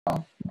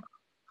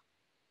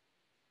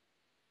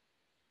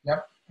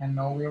Yep, and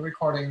now we're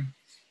recording.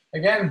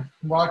 Again,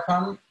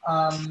 welcome.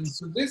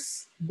 So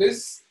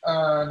this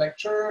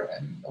lecture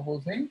and the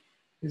whole thing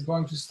is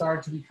going to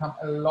start to become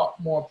a lot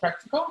more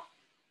practical.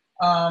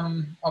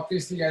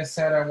 Obviously, I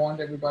said I want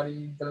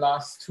everybody, the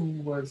last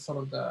two were sort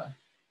of the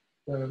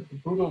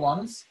brutal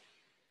ones.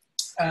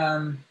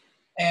 And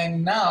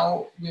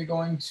now we're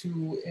going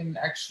to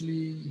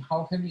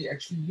how can we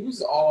actually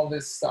use all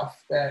this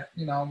stuff that,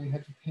 you know, we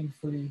had to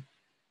painfully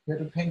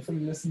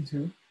listen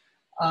to.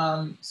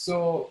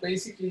 So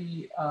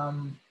basically,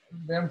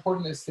 very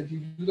important is that you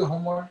do the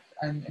homework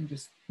and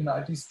just, you know,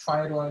 at least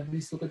try it or at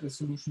least look at the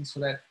solutions so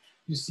that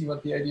you see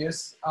what the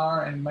ideas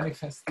are and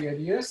manifest the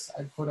ideas.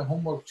 I put a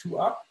homework 2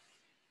 up.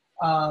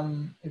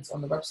 It's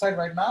on the website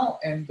right now,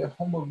 and the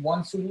homework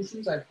 1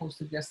 solutions I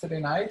posted yesterday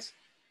night.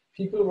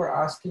 People were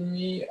asking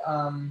me,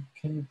 can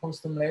you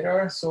post them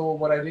later? So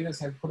what I did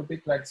is I put a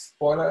big like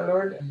spoiler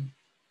alert, and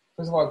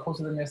first of all, I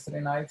posted them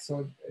yesterday night,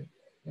 so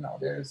you know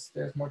there's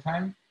more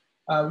time.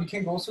 We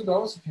can go through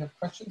those if you have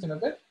questions in a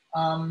bit.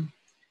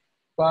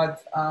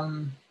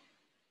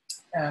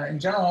 In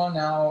general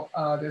now,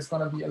 there's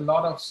going to be a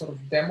lot of sort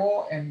of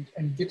demo and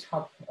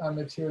GitHub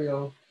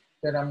material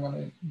that I'm going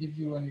to give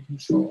you and you can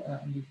show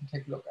and you can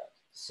take a look at.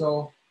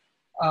 So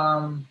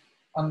on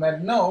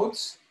that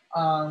note,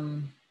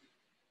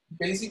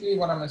 basically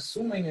what I'm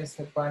assuming is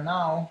that by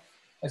now,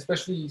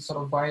 especially sort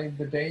of by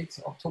the date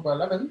October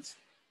 11th,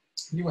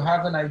 you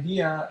have an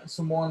idea,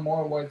 so more and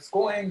more where it's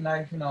going,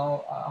 like, you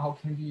know, how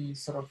can we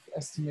sort of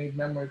estimate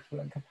memory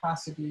pooling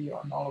capacity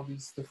on all of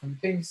these different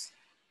things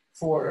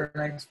for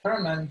an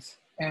experiment.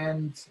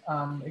 And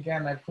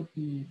again, I put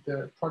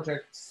the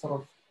project sort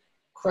of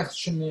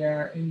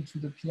questionnaire into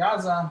the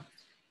Piazza.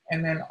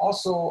 And then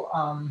also,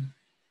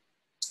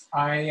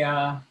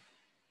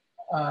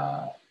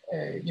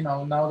 you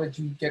know, now that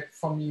you get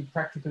from me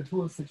practical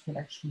tools that you can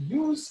actually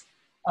use,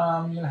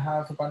 you'll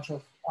have a bunch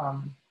of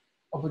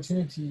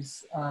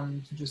opportunities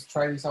to just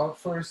try these out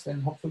first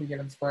and hopefully get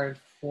inspired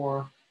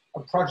for a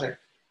project.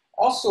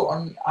 Also,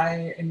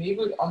 I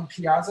enabled on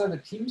Piazza the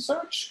team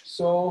search.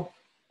 So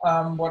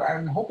what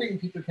I'm hoping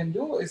people can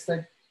do is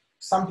that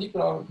some of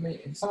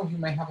you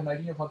may have an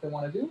idea of what they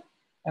want to do.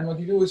 And what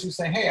you do is you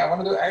say, hey, I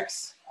want to do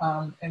X.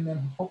 And then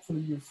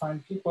hopefully you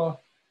find people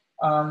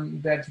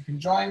that you can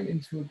join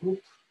into a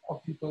group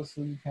of people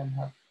so you can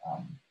have,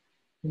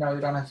 you know,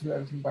 you don't have to do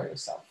everything by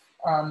yourself.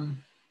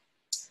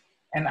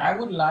 And I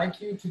would like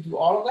you to do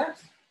all of that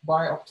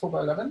by October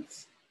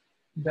 11th.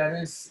 That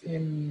is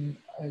in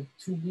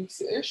 2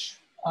 weeks-ish.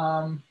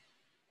 And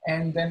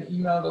then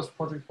email those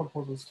project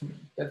proposals to me.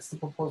 That's the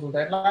proposal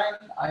deadline.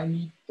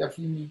 I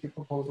definitely need the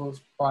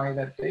proposals by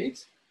that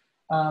date.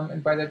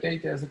 And by that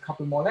date, there's a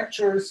couple more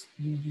lectures.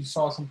 You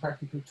saw some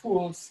practical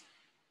tools.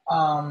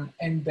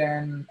 And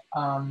then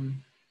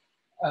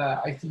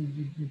I think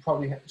you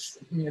probably have,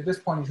 I mean, at this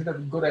point, you should have a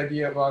good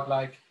idea about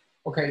like,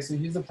 okay, so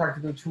here's the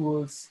practical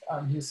tools,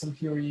 here's some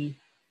theory,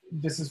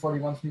 this is what he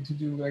wants me to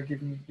do, like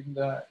given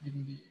the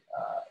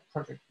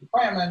project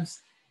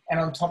requirements. And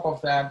on top of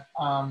that,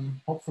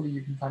 hopefully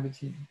you can find a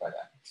team by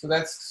then. So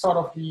that's sort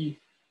of the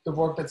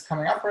work that's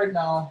coming up right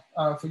now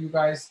for you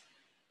guys.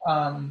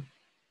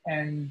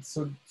 And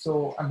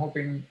so I'm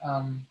hoping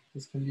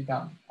this can be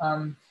done.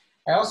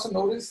 I also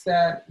noticed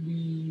that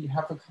we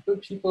have a couple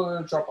of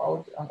people drop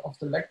out of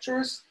the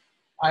lectures.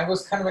 I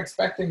was kind of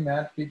expecting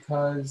that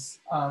because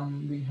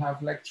we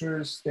have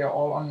lectures, they're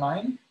all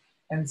online,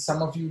 and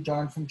some of you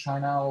joined from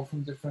China or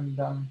from different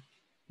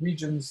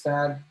regions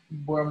that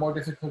were more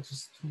difficult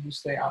to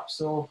stay up.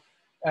 So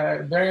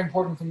very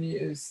important for me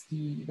is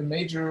the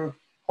major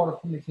part of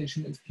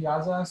communication is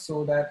Piazza,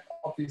 so that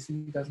obviously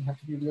doesn't have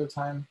to be real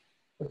time,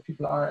 but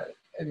people are,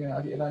 you know,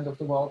 at the other end of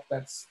the world.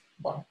 That's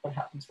what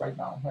happens right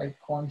now, right?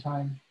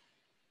 Quarantine,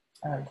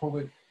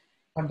 COVID,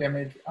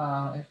 pandemic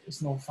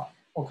is no fun.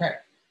 Okay.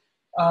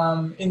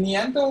 In the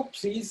end though,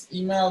 please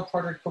email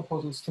project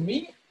proposals to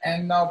me.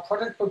 And now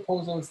project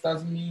proposals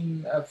doesn't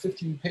mean a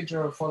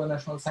 15-pager for the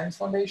National Science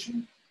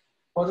Foundation.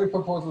 Project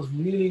proposals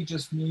really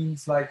just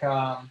means like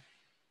a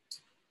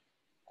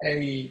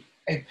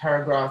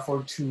paragraph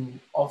or 2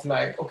 of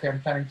like, okay,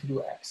 I'm planning to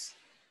do X.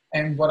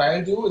 And what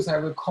I'll do is I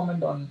will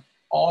comment on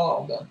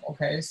all of them,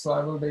 okay? So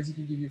I will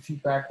basically give you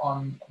feedback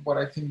on what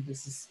I think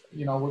this is,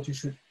 you know, what you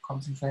should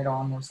concentrate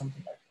on or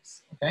something like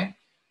this, okay?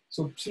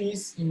 So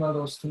please email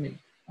those to me.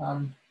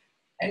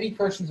 Any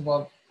questions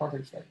about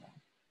projects right now?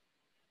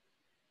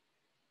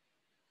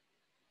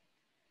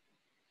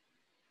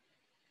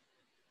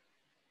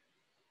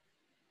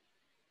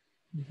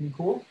 Anything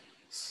cool?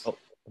 Oh,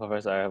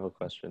 Professor, I have a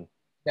question.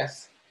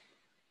 Yes.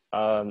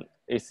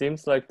 It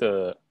seems like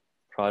the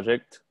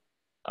project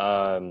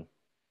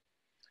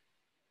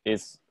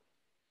is,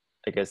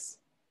 I guess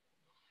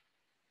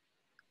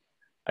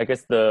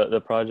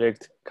the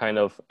project kind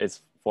of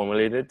is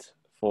formulated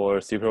for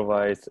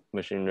supervised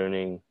machine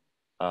learning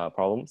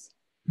problems.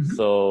 Mm-hmm.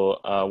 So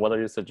what are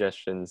your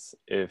suggestions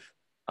if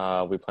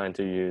we plan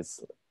to use,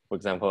 for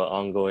example,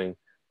 ongoing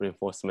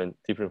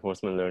deep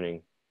reinforcement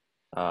learning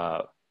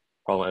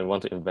problem and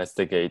want to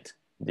investigate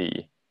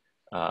the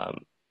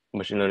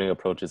machine learning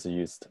approaches are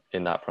used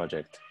in that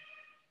project?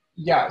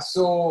 Yeah,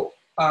 so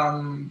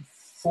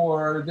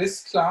for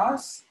this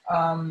class,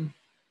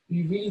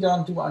 we really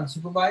don't do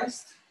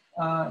unsupervised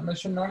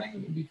machine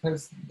learning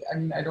because I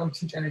mean, I don't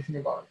teach anything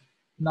about it.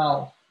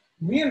 Now,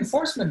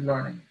 reinforcement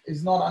learning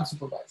is not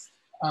unsupervised,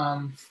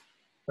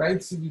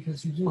 right? So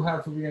because you do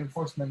have a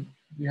reinforcement,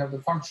 you have the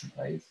function,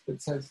 right?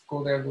 That says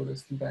go there, go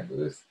this, do that, do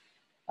this.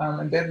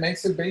 And that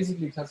makes it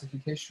basically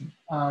classification.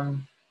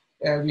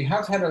 We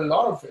have had a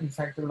lot of, in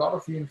fact, a lot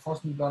of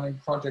reinforcement learning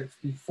projects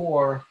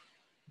before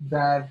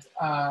that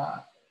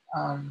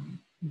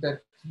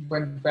that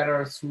went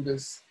better through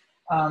this.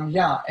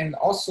 Yeah, and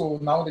also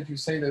now that you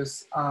say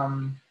this,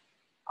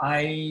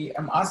 I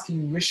am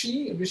asking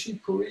Rishi. Rishi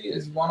Puri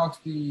is one of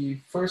the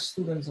first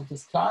students of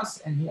this class,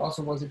 and he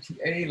also was a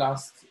TA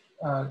last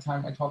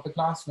time I taught the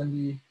class when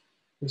we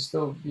will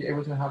still be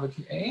able to have a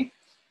TA.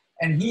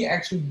 And he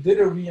actually did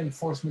a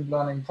reinforcement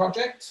learning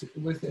project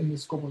within the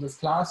scope of this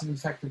class, and in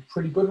fact, a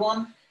pretty good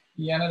one.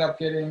 He ended up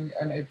getting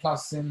an A+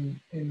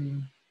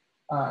 in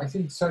I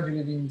think Sergey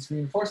Levine's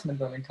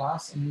reinforcement learning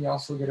class, and he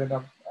also got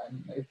an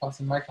A+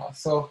 in my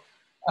class. So,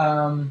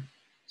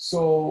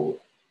 so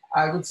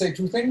I would say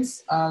two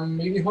things.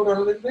 Maybe hold on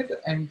a little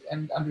bit and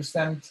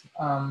understand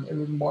a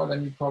little more,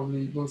 then you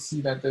probably will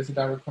see that there's a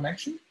direct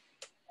connection.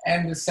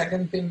 And the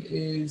second thing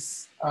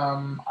is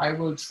I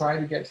will try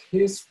to get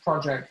his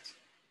project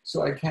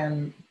so I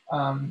can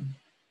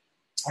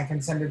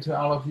send it to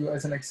all of you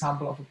as an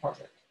example of a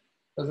project.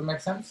 Does it make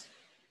sense?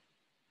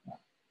 Yeah.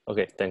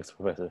 Okay, thanks,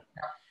 Professor.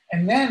 Yeah.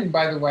 And then,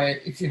 by the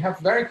way, if you have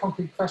very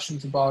concrete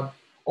questions about,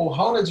 oh,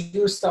 how does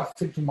your stuff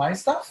fit to my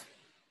stuff?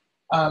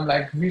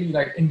 Like really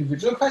like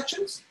individual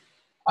questions,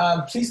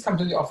 please come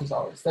to the office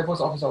hours. That was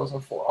office hours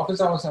of 4.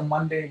 Office hours are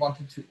Monday 1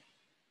 to 2.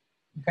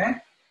 Okay?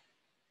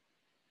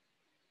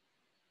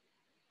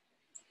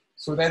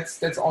 So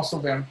that's also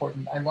very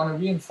important. I want to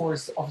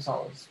reinforce office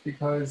hours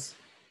because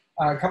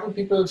a couple of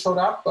people showed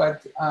up,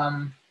 but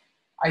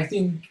I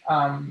think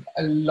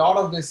a lot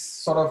of this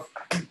sort of,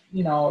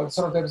 you know,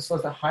 this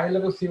was the high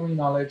level theory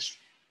knowledge,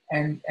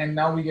 and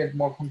now we get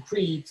more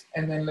concrete,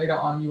 and then later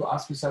on you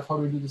ask yourself, how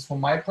do we do this for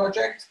my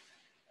project?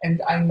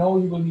 And I know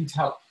you will need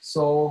help.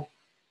 So,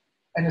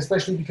 and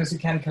especially because you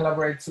can't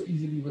collaborate so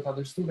easily with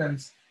other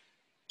students,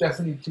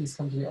 definitely please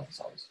come to the office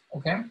hours,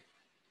 okay?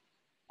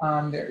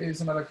 There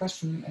is another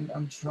question, and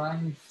I'm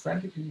trying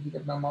frantically to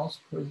get my mouse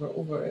cursor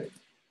over it.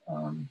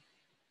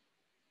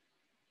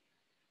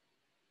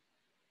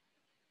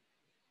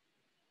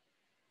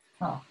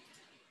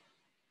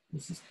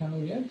 This is kind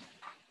of weird.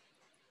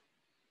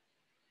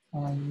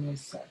 Give me a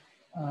sec.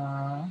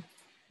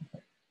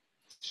 Okay,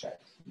 chat.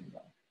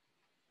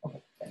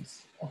 Okay,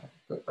 thanks. Okay,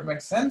 good. That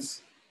makes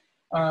sense.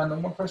 No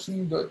more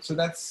question. Good. So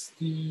that's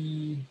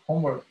the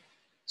homework.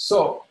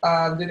 So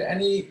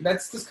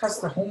let's discuss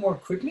the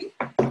homework quickly.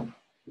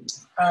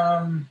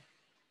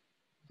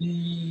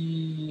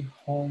 The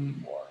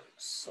homework.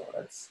 So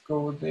let's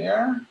go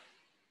there.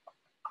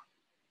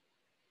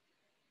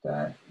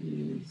 That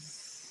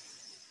is.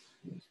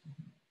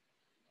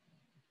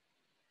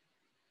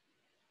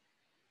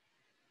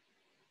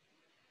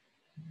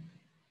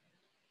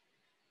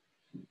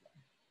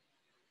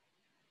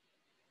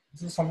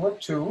 This is homework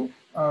 2,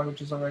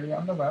 which is already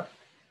on the web.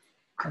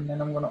 And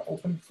then I'm going to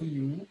open for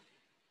you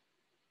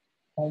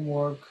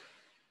homework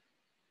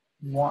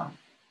 1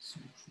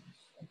 solutions.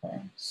 Okay,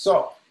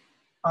 so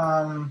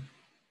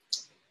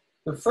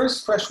the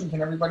first question,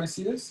 can everybody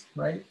see this,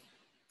 right?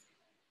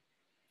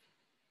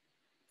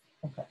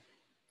 Okay.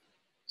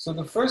 So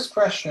the first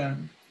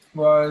question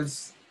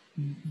was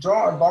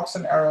draw a box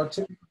and arrow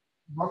typical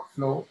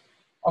workflow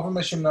of a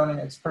machine learning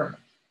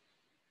experiment,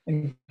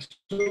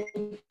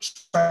 include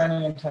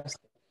training and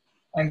testing.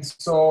 And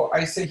so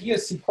I say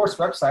here's the course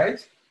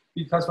website,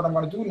 because what I'm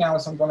going to do now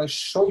is I'm going to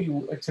show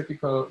you a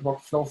typical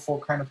workflow for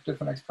kind of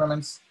different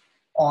experiments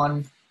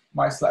on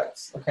my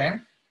slides, okay?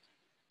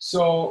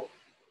 So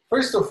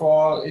first of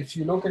all, if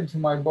you look into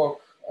my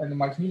book, in the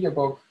multimedia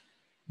book,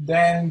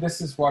 then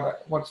this is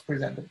what's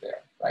presented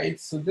there, right?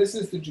 So this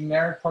is the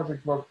generic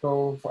project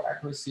workflow for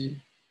accuracy,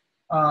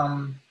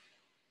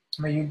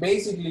 where you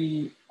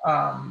basically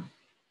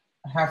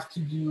have to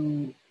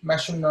do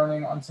machine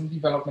learning on some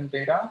development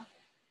data.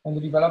 And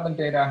the development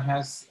data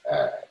has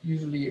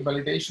usually a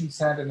validation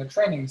set and a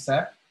training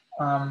set.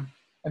 And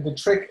the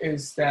trick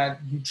is that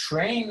you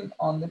train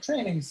on the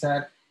training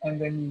set, and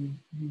then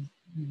you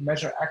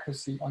measure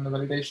accuracy on the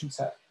validation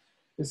set.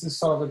 This is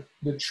sort of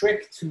the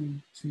trick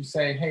to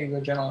say, hey,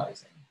 we're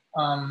generalizing.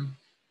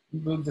 We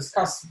will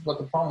discuss what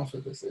the problems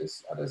with this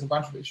is. There's a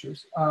bunch of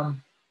issues.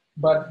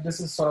 But this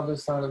is sort of the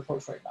standard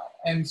approach right now.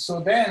 And so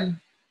then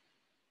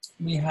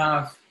we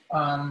have,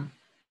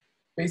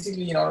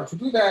 basically, in order to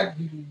do that,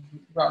 you do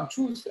ground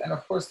truth. And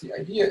of course, the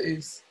idea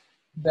is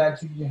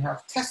that you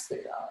have test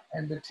data.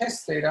 And the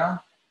test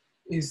data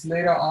is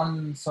later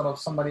on sort of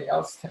somebody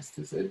else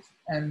tests it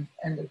and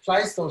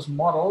applies those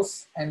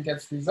models and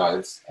gets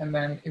results and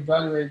then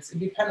evaluates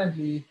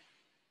independently,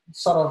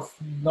 sort of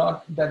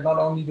not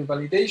only the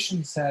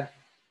validation set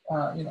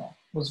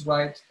was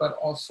right, but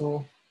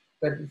also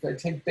that if I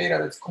take data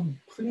that's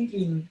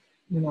completely,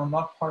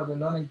 not part of the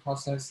learning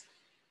process,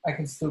 I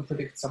can still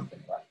predict something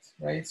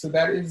right? So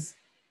that is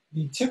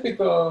the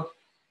typical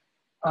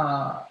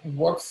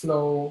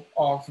workflow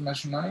of a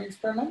machine learning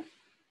experiment.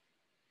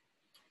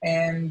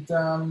 And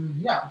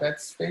yeah,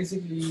 that's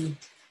basically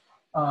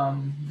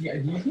the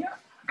idea here,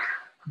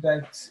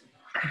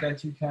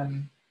 that you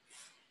can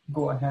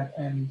go ahead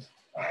and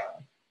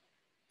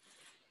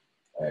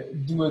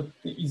do it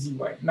the easy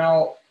way.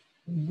 Now,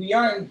 we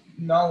are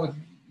now with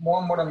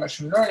more modern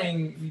machine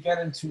learning, we get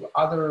into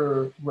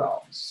other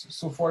realms.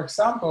 So for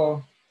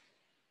example,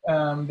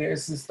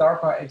 there's this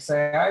DARPA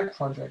XAI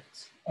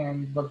project,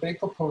 and what they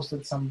proposed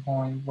at some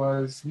point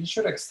was we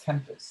should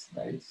extend this,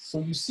 right? So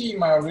you see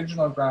my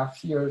original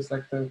graph here is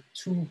like the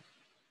two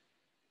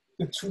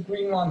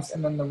green ones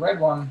and then the red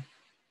one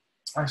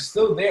are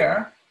still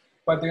there,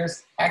 but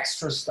there's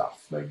extra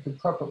stuff, like the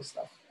purple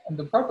stuff. And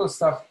the purple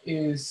stuff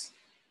is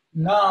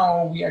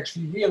now we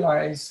actually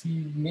realize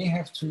we may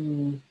have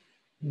to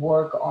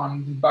work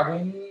on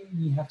debugging,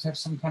 we have to have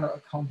some kind of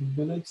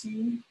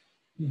accountability,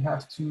 we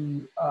have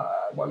to,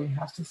 we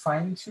have to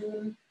fine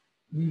tune.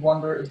 We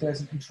wonder if there's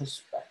an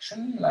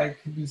introspection, like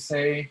we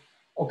say,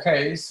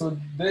 okay, so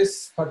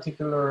this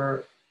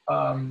particular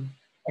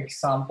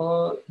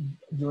example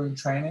during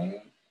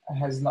training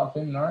has not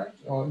been learned,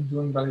 or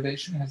during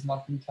validation has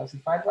not been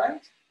classified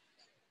right.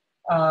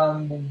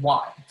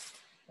 Why?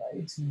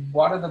 Right?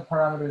 What are the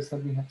parameters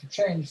that we have to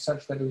change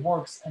such that it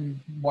works, and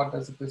what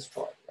does it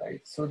destroy,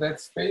 right? So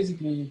that's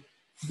basically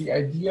the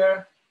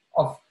idea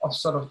of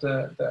sort of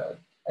the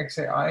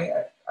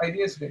XAI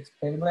ideas, the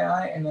explainable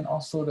AI, and then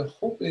also the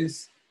hope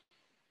is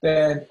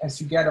that as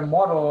you get a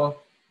model,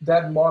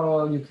 that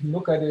model, you can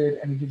look at it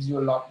and it gives you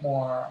a lot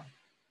more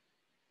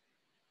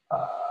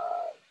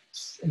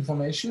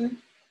information.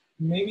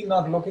 Maybe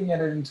not looking at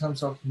it in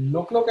terms of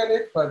look at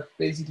it, but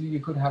basically you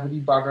could have a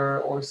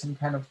debugger or some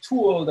kind of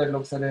tool that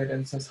looks at it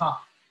and says,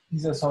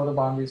 these are sort of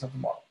the boundaries of the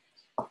model.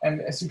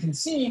 And as you can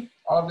see,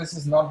 all of this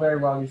is not very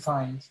well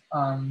defined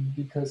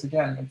because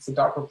again, it's a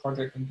DARPA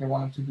project and they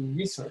wanted to do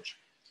research.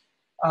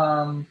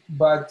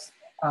 But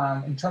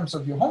in terms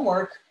of your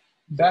homework,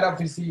 that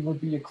obviously would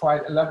be a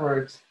quite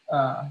elaborate,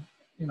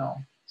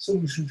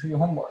 solution to your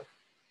homework.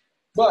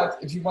 But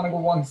if you want to go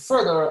one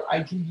further,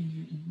 I can give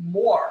you even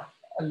more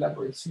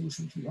elaborate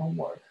solution to your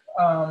homework,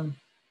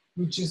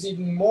 which is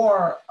even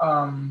more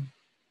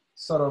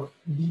sort of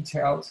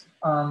detailed.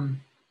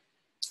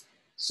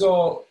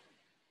 So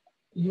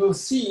you'll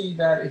see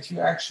that if you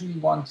actually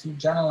want to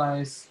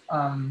generalize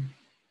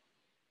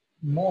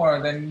more,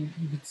 then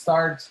you could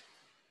start,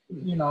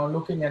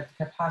 looking at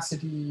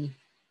capacity,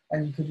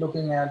 and you could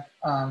looking at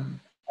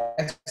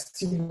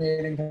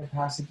estimating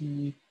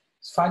capacity,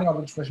 finding out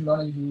which machine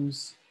learning you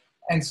use,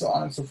 and so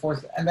on and so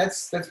forth. And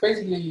that's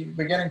basically,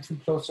 we're getting to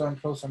closer and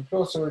closer and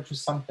closer to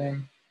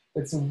something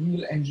that's a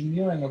real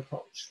engineering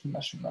approach to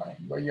machine learning,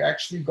 where you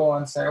actually go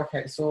and say,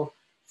 okay, so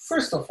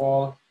first of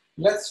all,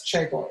 let's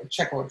check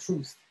our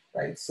truth,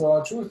 right? So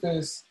our truth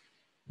is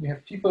we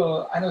have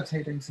people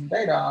annotating some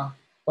data,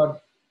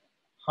 but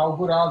how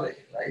good are they,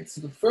 right?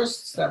 So the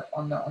first step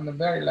on the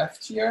very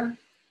left here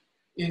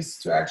is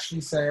to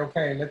actually say,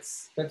 okay,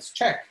 let's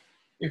check.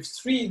 If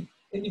 3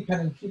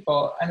 independent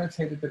people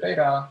annotated the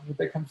data, would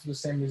they come to the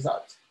same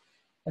result?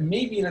 And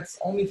maybe let's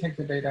only take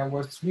the data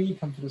where 3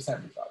 come to the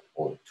same result,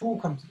 or 2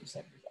 come to the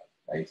same result,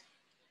 right?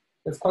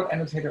 That's called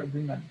annotator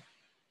agreement.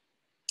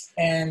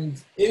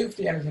 And if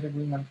the annotator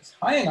agreement is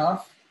high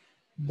enough,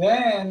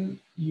 then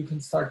you can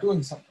start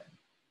doing something.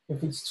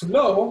 If it's too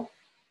low,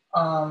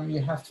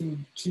 you have to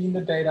clean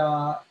the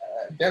data,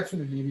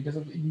 definitely, because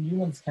if even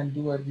humans can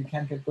do it, you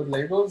can't get good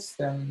labels,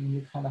 then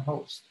you kind of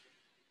host.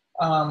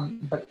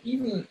 But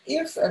even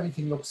if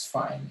everything looks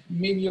fine,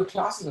 maybe your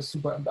classes are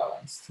super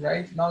imbalanced,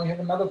 right? Now you have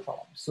another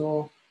problem.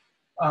 So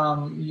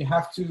you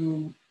have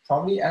to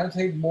probably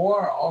annotate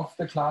more of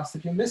the class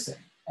that you're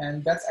missing.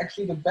 And that's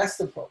actually the best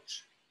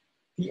approach.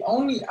 The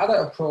only other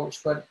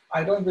approach, but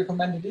I don't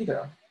recommend it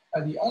either,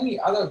 the only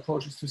other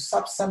approach is to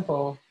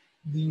subsample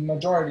the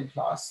majority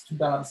class to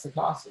balance the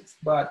classes.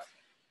 But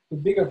the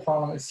bigger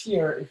problem is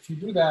here, if you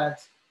do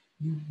that,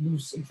 you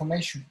lose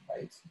information,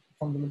 right?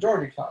 From the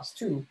majority class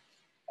too.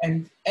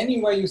 And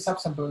any way you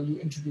subsample, you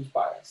introduce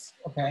bias,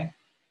 okay?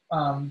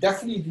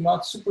 Definitely do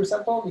not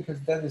supersample, because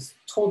that is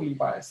totally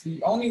biased.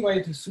 The only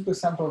way to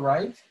supersample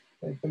right,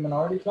 like the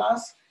minority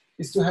class,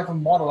 is to have a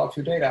model of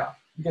your data.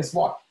 And guess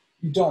what?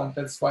 You don't.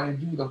 That's why you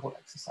do the whole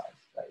exercise,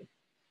 right?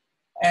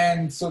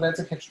 And so that's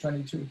a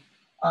catch-22.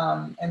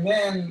 And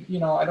then,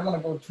 I don't want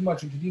to go too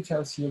much into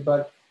details here,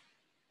 but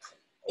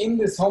in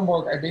this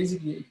homework, I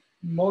basically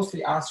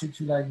mostly ask you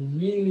to like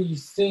really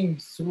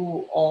think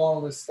through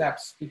all the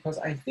steps, because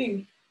I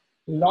think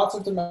lots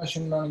of the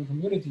machine learning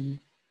community,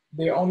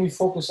 they only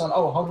focus on,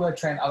 oh, how do I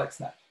train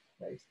AlexNet,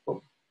 right?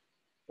 Boom.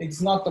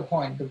 It's not the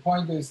point. The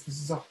point is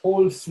this is a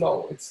whole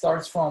flow. It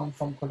starts from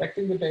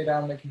collecting the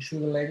data, making sure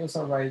the labels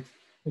are right,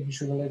 making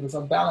sure the labels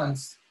are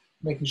balanced,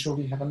 making sure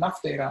we have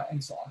enough data,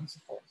 and so on and so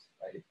forth,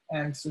 right?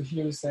 And so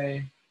here's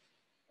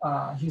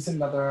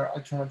another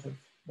alternative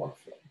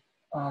workflow.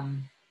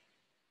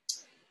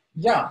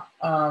 Yeah,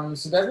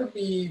 so that would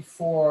be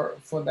for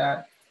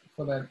that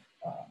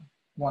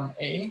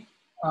 1A.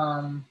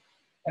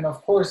 And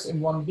of course, in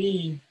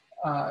 1B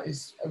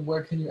is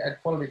where can you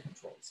add quality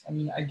controls? I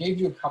mean, I gave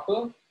you a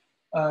couple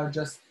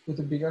just with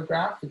a bigger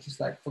graph, which is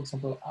like, for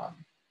example,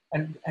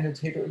 an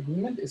annotator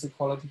agreement is a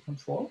quality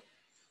control.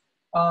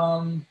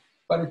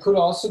 But it could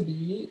also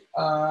be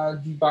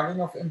debugging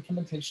of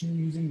implementation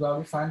using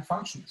well-defined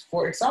functions.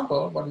 For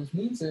example, what this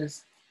means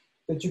is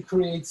that you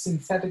create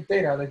synthetic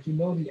data that you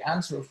know the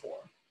answer for.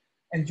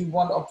 And you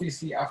want,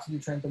 obviously, after you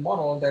train the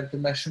model, that the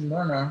machine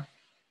learner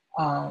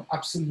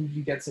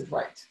absolutely gets it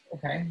right,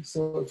 okay?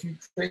 So if you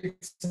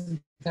create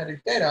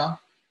synthetic data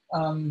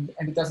and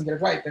it doesn't get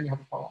it right, then you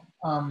have a problem.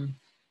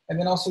 And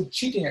then also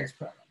cheating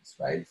experiments,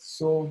 right?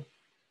 So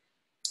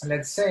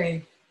let's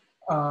say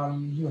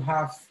you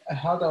have a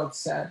held out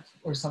set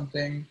or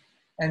something,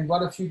 and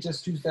what if you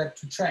just use that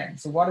to train?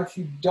 So what if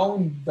you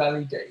don't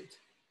validate,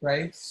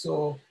 right?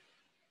 So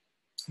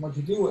what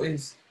you do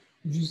is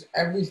you use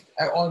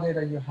all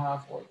data you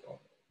have, or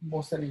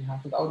most data you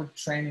have, without a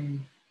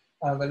training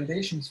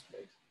validation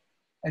split.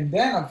 And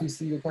then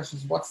obviously the question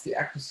is, what's the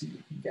accuracy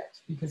you can get?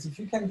 Because if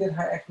you can get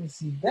high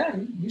accuracy,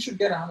 then you should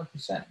get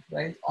 100%,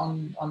 right?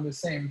 On the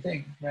same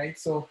thing, right?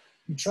 So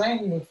you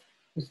train with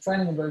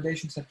training and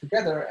validation set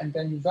together, and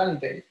then you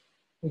validate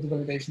with the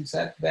validation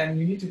set, then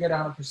you need to get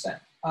 100%.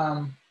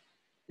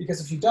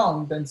 Because if you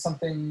don't, then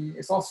something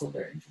is also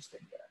very interesting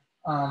there.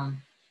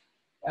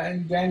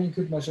 And then you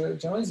could measure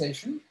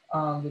generalization,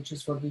 which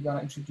is what we're going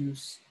to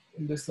introduce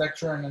in this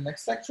lecture and the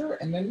next lecture.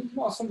 And then you can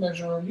also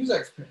measure user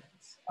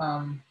experience.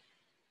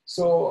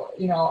 So,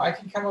 you know, I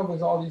can come up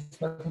with all these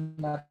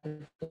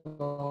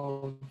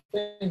mathematical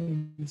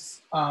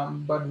things,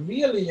 but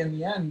really in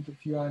the end,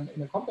 if you're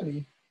in a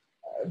company,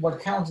 what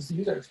counts is the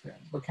user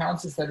experience. What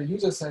counts is that the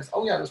user says,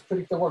 oh yeah, this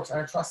predictor works,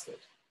 I trust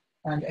it.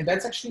 And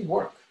that's actually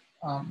work.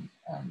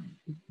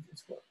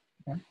 It's work,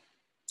 okay?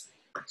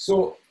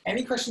 So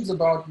any questions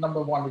about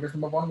number one? Because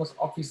number one was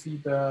obviously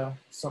the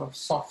sort of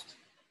soft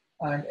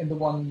and the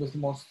one with the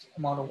most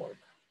amount of work.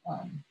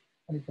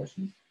 Any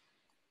questions?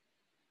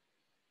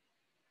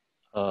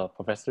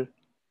 Professor?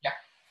 Yeah.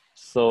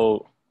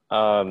 So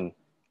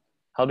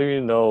how do you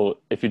know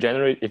if you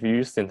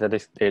use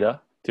synthetic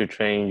data to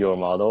train your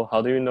model,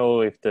 how do you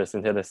know if the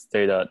synthetic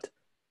data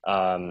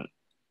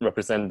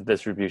represent the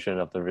distribution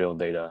of the real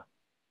data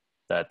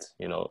that,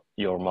 you know,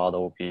 your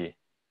model will be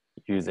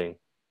using?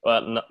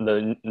 Well,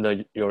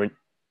 your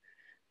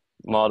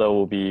model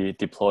will be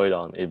deployed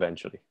on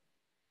eventually.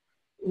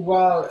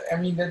 Well, I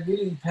mean, that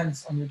really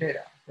depends on your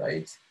data,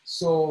 right?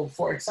 So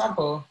for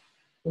example,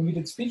 when we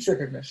did speech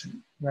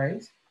recognition,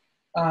 right?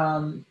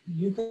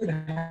 You could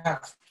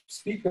have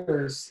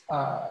speakers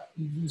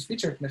use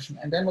speech recognition,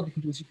 and then what you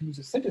can do is you can use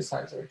a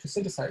synthesizer to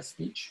synthesize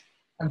speech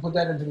and put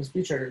that into the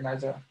speech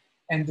recognizer.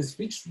 And the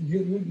speech,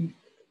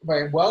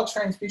 by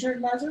well-trained speech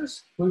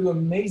recognizers, will do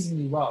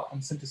amazingly well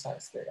on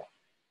synthesized data,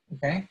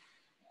 okay?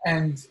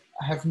 And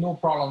I have no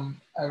problem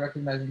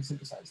recognizing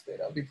synthesized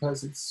data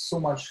because it's so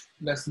much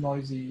less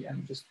noisy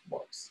and just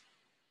works.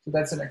 So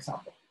that's an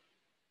example.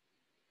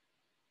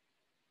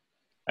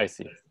 I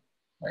see.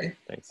 Right?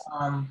 Thanks.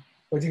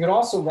 But you could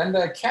also render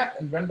a cat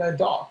and render a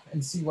dog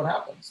and see what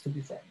happens, to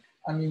be frank.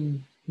 I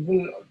mean,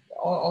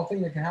 all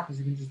thing that can happen is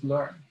you can just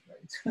learn,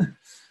 right?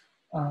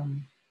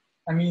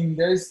 I mean,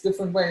 there's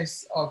different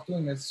ways of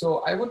doing this. So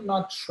I would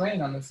not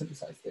train on the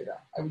synthesized data.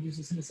 I would use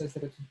the synthesized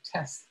data to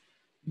test,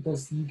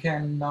 because you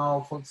can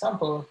now, for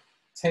example,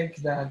 take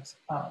that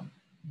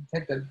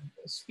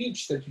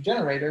speech that you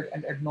generated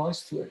and add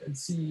noise to it and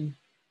see,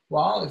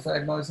 well, if I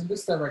add noise in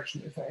this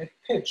direction, if I add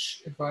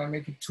pitch, if I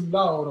make it too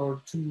loud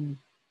or too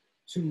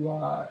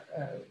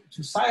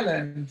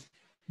silent,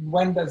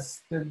 when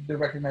does the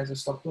recognizer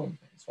stop doing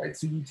things, right?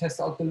 So you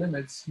test out the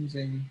limits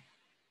using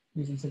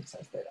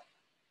synthesized data.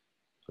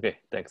 Okay,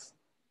 thanks.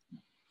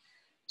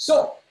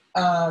 So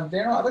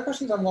there are other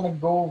questions. I'm going to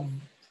go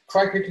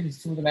quite quickly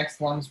through the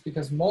next ones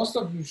because most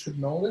of you should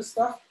know this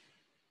stuff.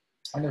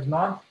 And if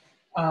not,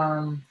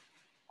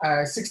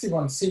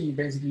 61C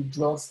basically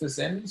drills this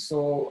in.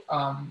 So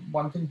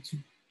one thing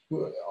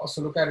to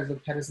also look at is the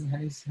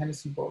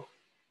Patterson-Hennessy book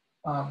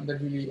that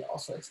really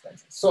also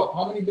explains it. So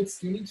how many bits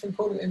do you need to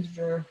encode an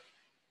integer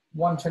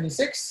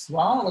 126?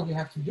 Well, what you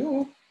have to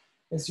do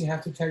is you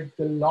have to take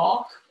the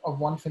log of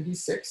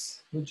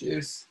 126, which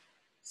is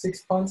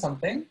 6 point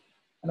something.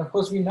 And of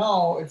course, we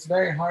know it's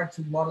very hard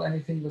to model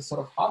anything with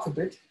sort of half a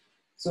bit.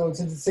 So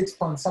since it's 6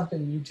 point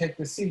something, you take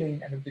the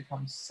ceiling and it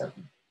becomes 7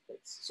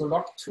 bits. So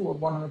log 2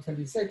 of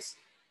 126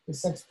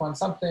 is 6 point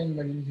something,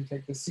 then you need to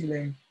take the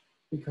ceiling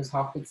because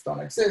half bits don't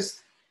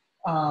exist.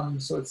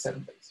 So it's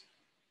 7 bits.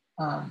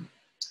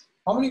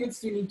 How many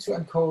bits do you need to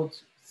encode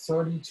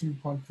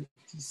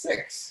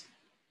 32.56?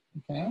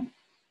 Okay,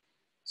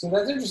 so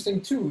that's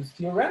interesting too.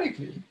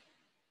 Theoretically,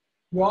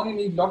 you only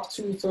need log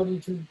 2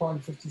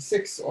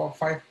 32.56 or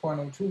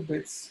 5.02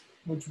 bits,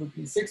 which would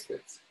be 6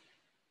 bits.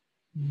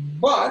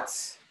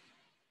 But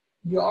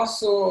you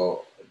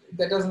also,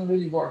 that doesn't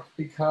really work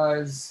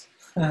because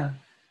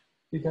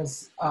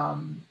because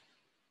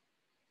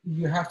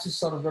you have to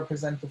sort of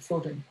represent the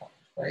floating point,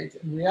 right?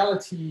 In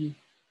reality,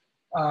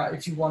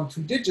 if you want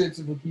 2 digits,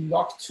 it would be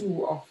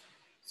log2 of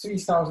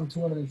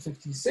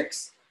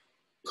 3,256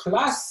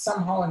 plus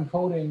somehow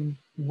encoding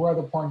where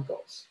the point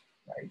goes,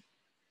 right?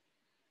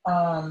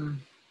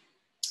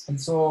 And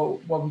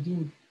so what we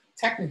do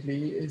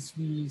technically is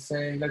we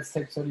say, let's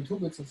take 32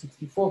 bits or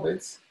 64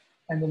 bits,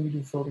 and then we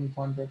do floating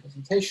point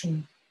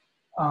representation.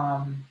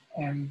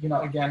 And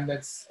again,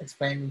 let's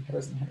explain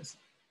Peters and Hennessy.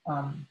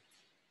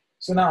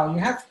 So now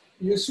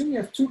you assume you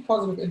have 2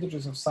 positive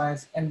integers of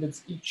size n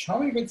bits each. How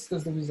many bits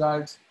does the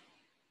result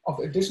of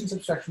addition,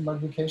 subtraction,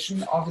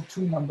 multiplication of the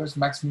 2 numbers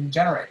maximum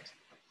generate?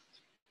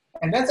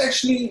 And that's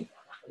actually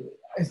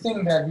a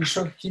thing that we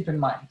should keep in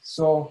mind.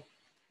 So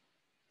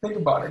think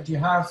about it. You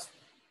have,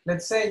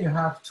 let's say you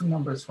have 2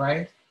 numbers,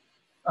 right?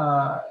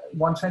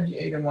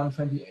 128 and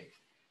 128.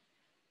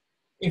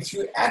 If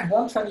you add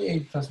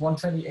 128 plus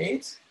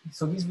 128,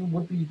 so these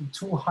would be the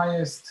 2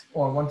 highest,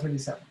 or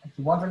 127,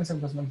 actually 127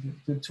 plus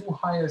 128, the 2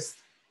 highest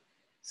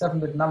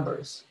 7-bit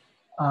numbers.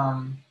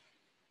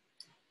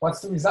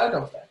 What's the result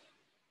of that?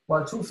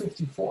 Well,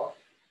 254.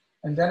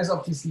 And that is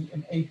obviously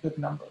an 8-bit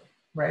number,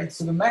 right?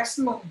 So the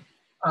maximum,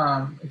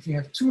 if you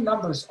have 2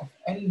 numbers of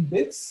n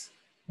bits,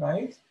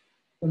 right?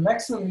 The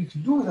maximum you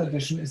can do with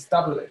addition is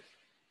double it,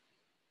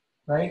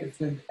 right? If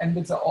the n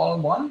bits are all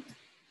 1,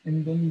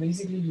 and then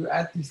basically you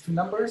add these 2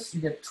 numbers,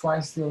 you get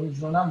twice the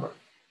original number.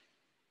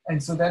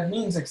 And so that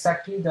means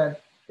exactly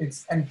that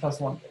it's n plus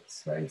 1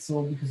 bits, right?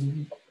 So because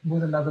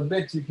with another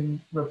bit, you can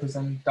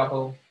represent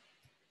double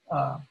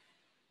the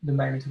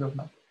magnitude of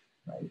number,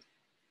 right?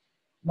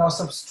 Now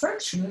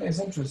subtraction is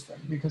interesting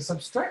because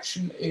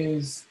subtraction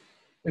is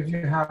if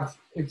you have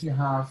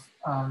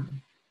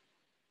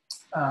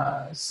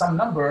some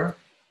number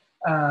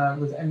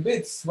with n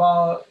bits,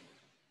 well,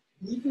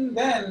 even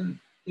then,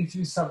 if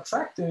you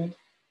subtract it,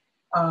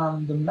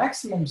 the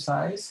maximum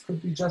size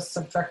could be just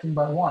subtracting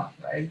by 1,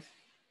 right?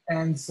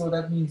 And so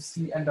that means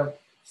you end up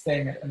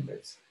staying at n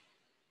bits.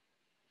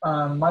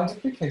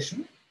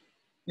 Multiplication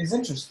is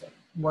interesting.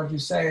 What you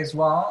say is,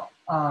 well,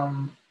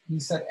 we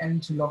set n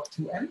to log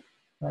 2n,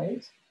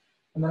 right?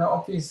 And then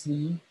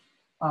obviously,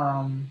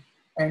 n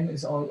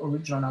is our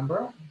original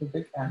number, the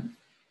big N.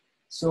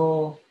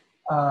 So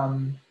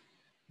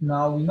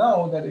now we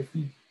know that if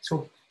we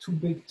took 2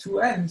 big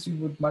 2n's, we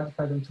would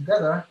multiply them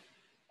together.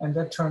 And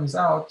that turns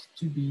out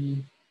to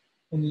be,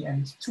 in the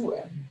end,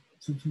 2n,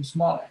 so 2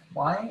 small n.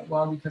 Why?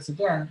 Well, because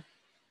again,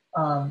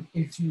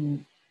 if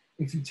you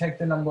take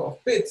the number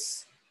of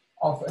bits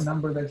of a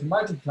number that you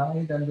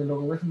multiply, then the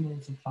logarithm will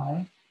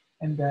multiply,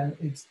 and then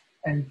it's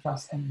n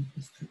plus n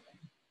is 2n.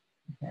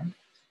 Okay,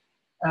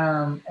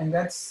 and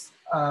that's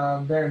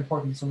very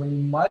important. So when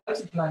you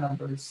multiply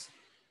numbers,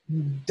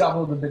 you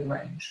double the bit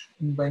range,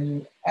 and when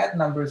you add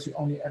numbers, you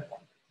only add 1.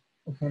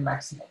 Okay,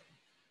 maximum.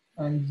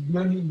 And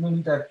you'll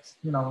need that,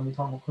 when we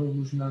talk about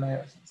convolutional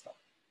layers and stuff.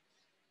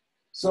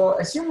 So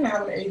assume you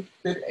have an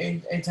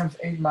 8 times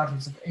 8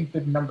 matrix of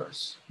 8-bit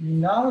numbers. You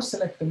now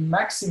select the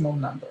maximum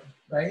number,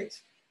 right?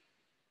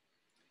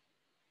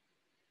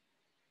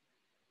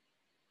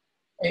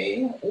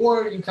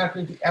 Or you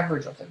calculate the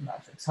average of that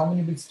matrix. How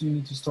many bits do you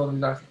need to store the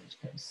result in each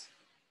case?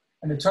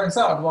 And it turns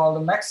out, well, the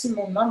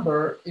maximum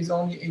number is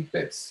only 8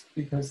 bits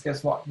because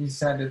guess what? We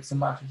said it's a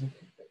matrix of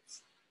 8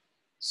 bits.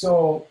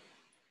 So,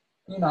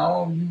 you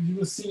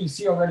will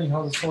see already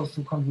how this goes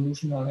to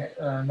convolutional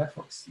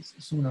networks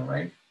sooner,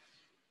 right?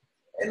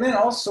 And then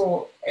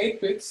also 8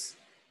 bits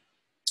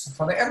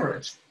for the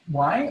average.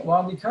 Why?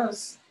 Well,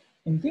 because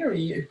in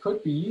theory, it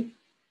could be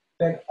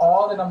that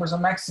all the numbers are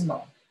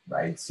maximal,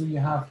 right? So you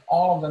have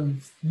all of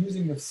them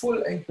using the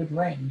full 8-bit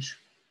range.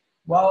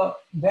 Well,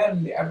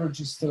 then the average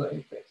is still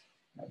 8-bit,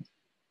 right?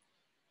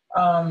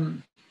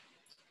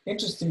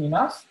 Interesting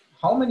enough,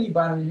 how many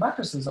binary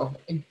matrices of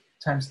 8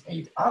 times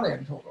 8 are there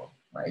in total,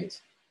 right?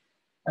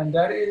 And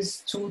that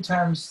is 2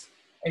 times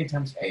 8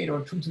 times 8,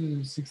 or 2 to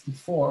the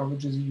 64,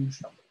 which is a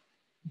huge number.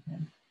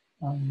 Okay.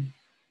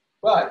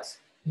 But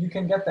you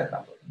can get that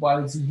number.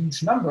 While it's a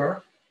huge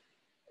number,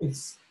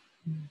 it's,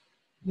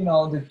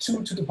 the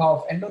 2 to the power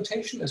of n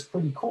notation is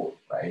pretty cool,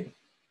 right?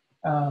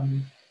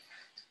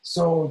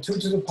 So 2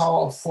 to the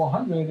power of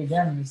 400,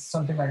 again, is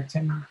something like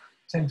 10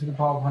 to the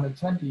power of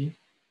 120.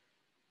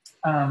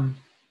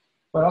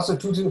 But also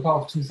 2 to the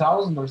power of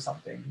 2000 or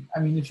something. I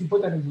mean, if you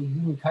put that into a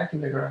Google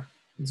calculator,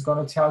 it's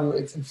going to tell you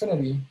it's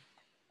infinity.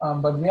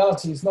 But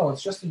reality is no,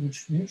 it's just a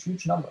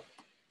huge number,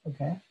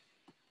 okay?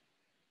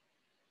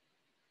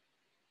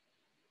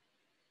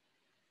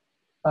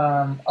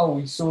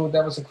 So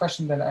there was a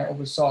question that I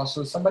oversaw.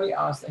 So somebody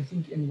asked, I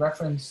think in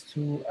reference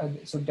to,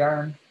 so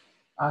Darren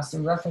asked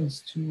in reference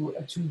to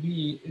a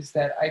 2B, is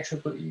that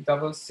IEEE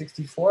doubles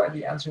 64? And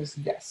the answer is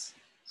yes.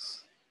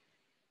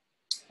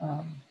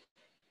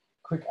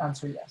 Quick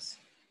answer, yes.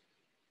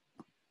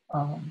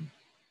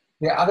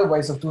 There are other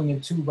ways of doing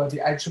it too, but the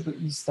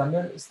IEEE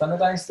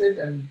standardized it,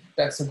 and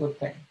that's a good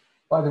thing.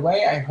 By the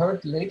way, I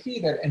heard lately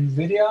that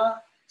NVIDIA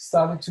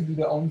started to do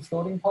their own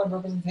floating point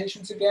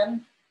representations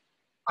again.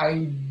 I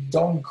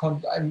don't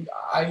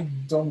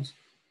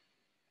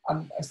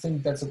I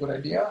think that's a good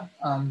idea,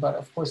 but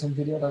of course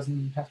NVIDIA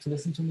doesn't have to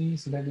listen to me,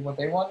 so they do what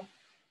they want.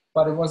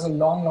 But it was a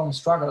long, long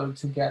struggle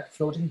to get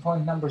floating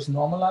point numbers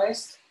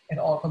normalized in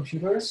all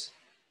computers,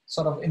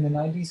 sort of in the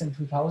 90s and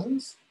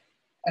 2000s.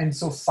 And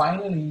so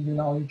finally, you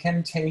know, you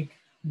can take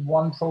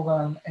one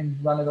program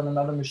and run it on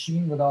another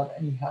machine without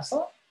any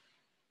hassle.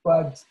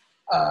 But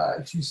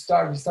if you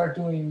start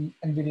doing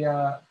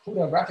NVIDIA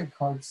CUDA graphic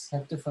cards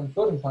have different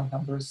floating point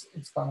numbers,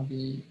 it's gonna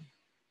be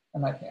a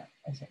nightmare,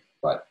 I think.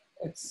 But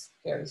it's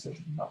their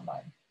decision, not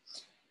mine.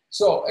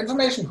 So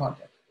information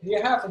content.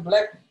 You have a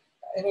black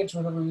image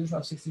with a resolution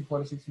of 64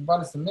 to 16.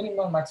 What is the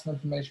minimum, maximum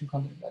information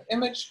content in that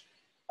image?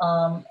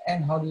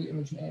 And how do the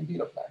image in A and B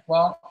look like?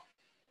 Well,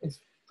 it's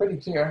pretty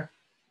clear.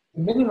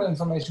 The minimum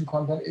information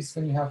content is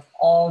when you have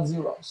all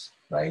zeros,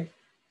 right?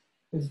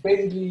 It's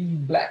basically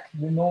black,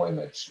 with no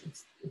image.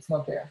 It's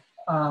not there.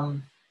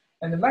 And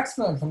the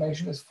maximum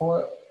information is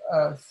for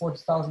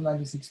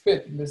 4096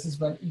 bit. And this is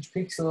when each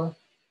pixel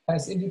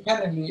has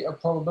independently a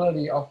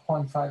probability of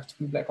 0.5 to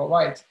be black or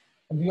white.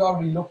 And we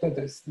already looked at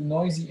this. The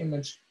noisy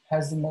image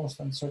has the most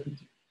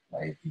uncertainty,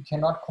 right? You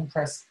cannot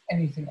compress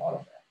anything out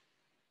of there,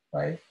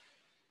 right?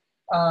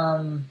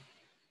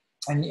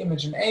 And the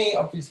image in A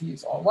obviously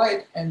is all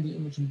white, and the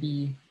image in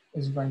B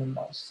is random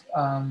noise.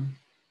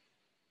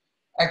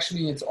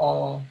 Actually, it's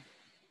all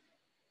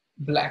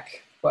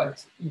black,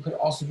 but you could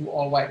also do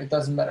all white. It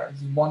doesn't matter.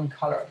 It's one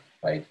color,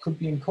 right? Could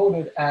be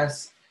encoded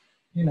as,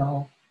 you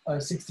know,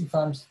 60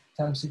 times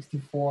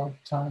 64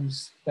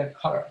 times that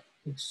color.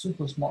 It's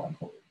super small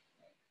encoded.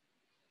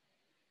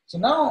 So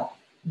now,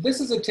 this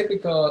is a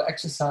typical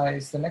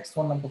exercise, the next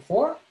one, number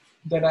 4,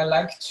 that I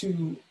like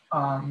to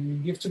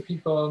give to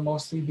people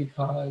mostly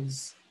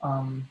because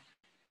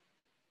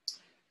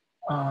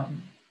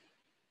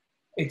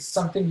it's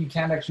something you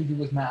can't actually do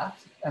with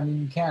math. I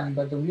mean, you can,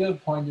 but the real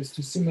point is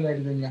to simulate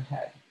it in your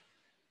head.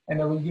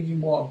 And I will give you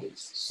more of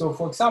these. So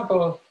for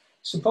example,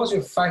 suppose you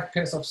have 5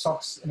 pairs of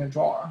socks in a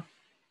drawer.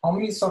 How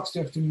many socks do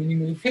you have to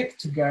minimally pick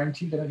to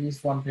guarantee that at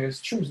least one pair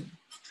is chosen,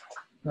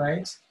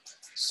 right?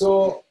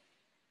 So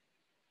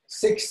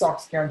 6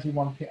 socks guarantee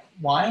one pair.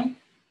 Why?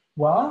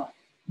 Well,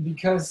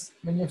 because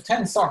when you have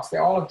 10 socks,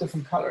 they're all of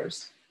different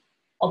colors.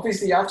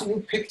 Obviously, after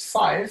you picked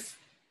 5,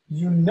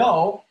 you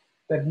know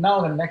that now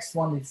the next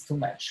one needs to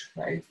match,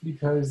 right?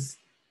 Because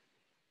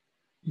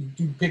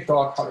you picked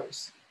all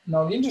colors.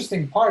 Now, the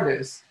interesting part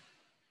is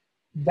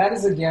that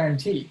is a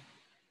guarantee.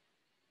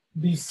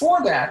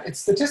 Before that, it's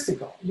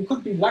statistical. You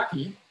could be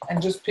lucky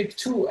and just pick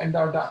 2 and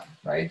are done,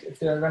 right? If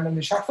they're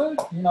randomly shuffled,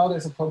 you know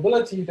there's a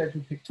probability that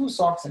you pick 2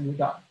 socks and you're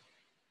done.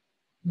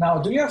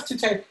 Now, do you have to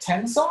take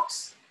 10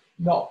 socks?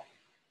 No,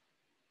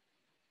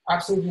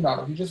 absolutely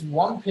not. If you just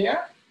one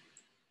pair,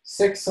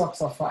 6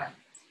 socks are fine.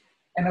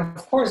 And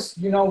of course,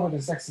 you know where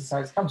this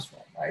exercise comes from,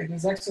 right?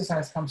 This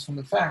exercise comes from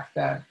the fact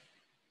that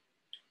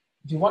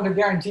if you want to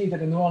guarantee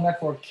that a neural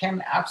network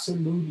can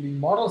absolutely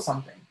model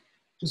something,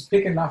 just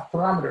pick enough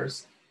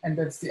parameters, and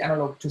that's the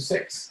analog to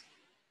 6.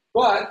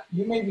 But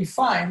you may be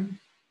fine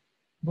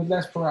with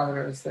less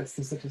parameters. That's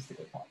the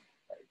statistical point,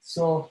 right?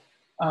 So,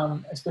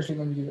 especially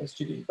when you do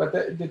SGD. But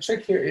the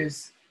trick here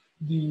is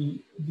the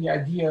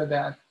idea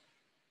that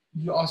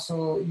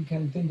you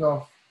can think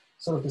of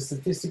sort of the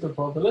statistical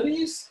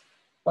probabilities,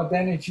 but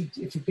then if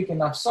you pick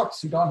enough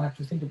socks, you don't have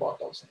to think about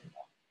those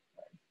anymore.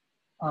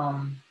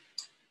 Right?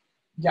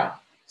 Yeah,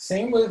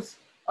 same with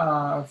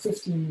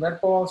 15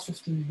 red balls,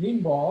 15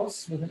 green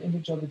balls with an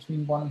integer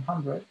between 1 and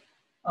 100.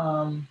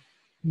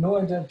 No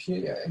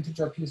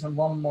integer appears on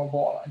one more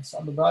ball. And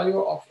so the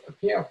value of a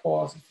pair of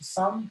balls is the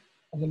sum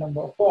of the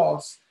number of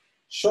balls.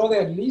 Show there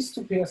are at least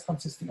 2 pairs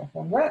consisting of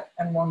 1 red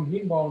and 1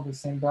 green ball with the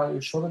same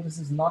value. Show that this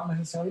is not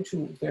necessarily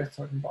true if there are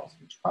certain balls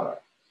of each color.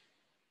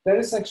 That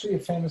is actually a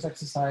famous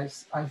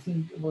exercise. I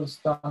think it was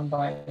done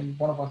by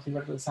one of our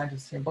theoretical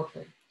scientists here in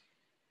Berkeley.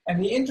 And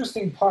the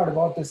interesting part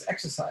about this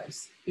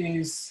exercise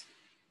is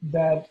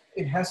that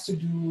it has to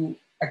do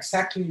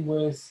exactly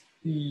with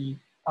the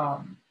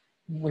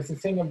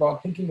thing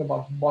about thinking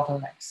about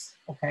bottlenecks,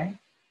 okay?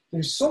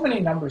 There's so many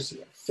numbers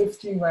here,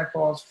 15 red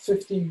balls,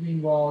 15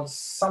 green balls,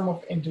 sum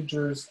of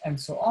integers, and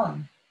so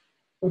on.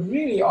 But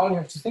really all you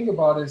have to think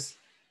about is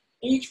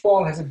each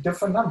ball has a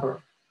different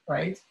number,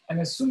 right?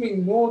 And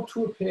assuming no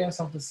 2 pairs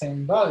of the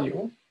same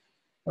value,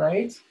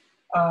 right?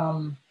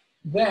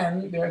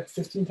 Then there are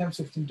 15 times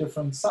 15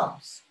 different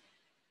sums.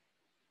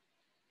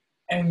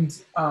 And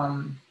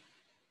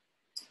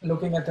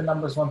looking at the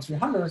numbers 1 through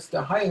 100,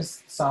 the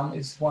highest sum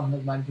is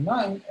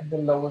 199 and the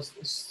lowest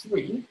is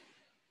 3.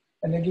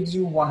 And that gives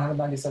you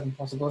 197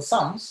 possible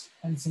sums.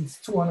 And since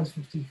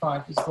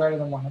 255 is greater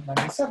than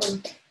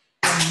 197,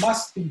 there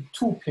must be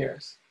 2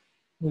 pairs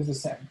with the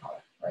same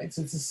color, right?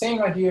 So it's the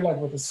same idea like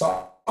with the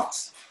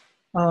socks.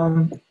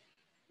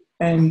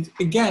 And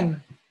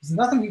again, it's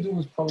nothing to do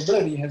with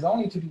probability, it has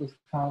only to do with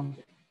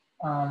counting.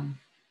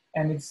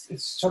 And it's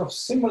sort of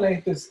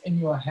simulate this in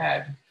your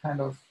head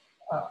kind of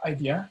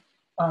idea.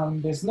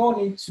 There's no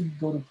need to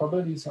go to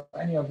probabilities or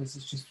any of this,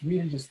 it's just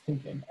really just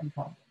thinking and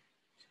counting.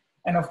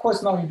 And of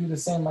course, now you do the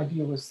same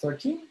idea with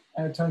 13.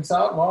 And it turns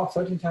out, well,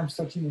 13 times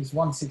 13 is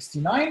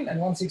 169, and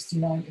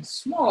 169 is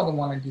smaller than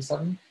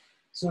 187.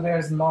 So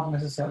there's not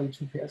necessarily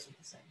two pairs of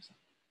the same sign.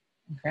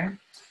 Okay.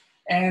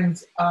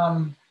 And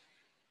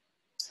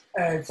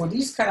for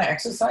these kind of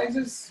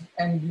exercises,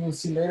 and you will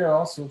see later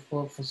also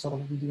for sort of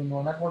what we do in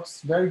neural networks,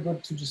 it's very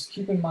good to just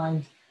keep in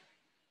mind,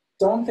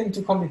 don't think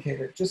too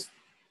complicated. Just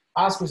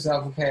ask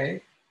yourself,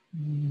 okay,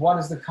 what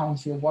is the count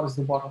here? What is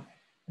the bottleneck?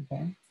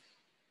 Okay.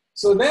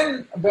 So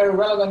then, very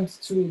relevant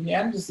to the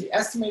end is the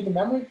estimate the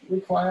memory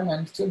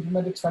requirement to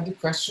implement a 20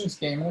 questions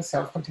game in a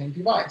self-contained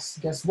device.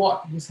 Guess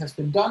what? This has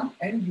been done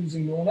and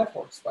using neural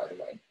networks, by the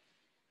way.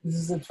 This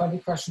is a 20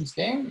 questions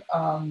game.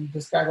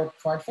 This guy got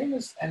quite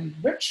famous and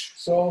rich.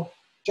 So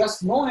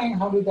just knowing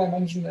how to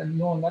dimension a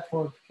neural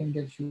network can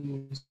get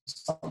you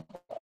somewhere.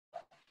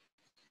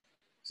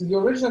 So the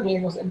original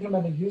game was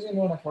implemented using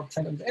neural network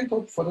trained as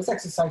input. For this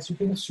exercise, you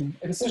can assume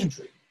a decision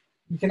tree.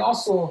 You can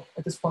also,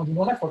 at this point, do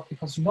neural network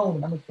because you know the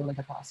memory filling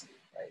capacity,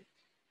 right?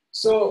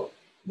 So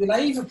the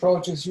naive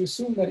approach is you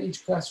assume that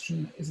each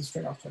question is a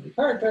string of 20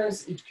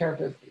 characters. Each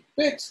character is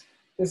 8-bit.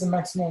 There's a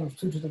maximum of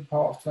 2 to the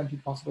power of 20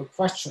 possible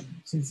questions,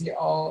 since they are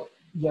all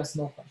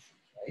yes/no questions,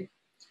 right?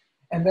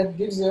 And that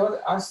gives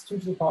us 2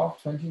 to the power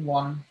of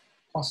 21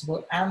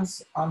 possible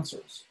answers,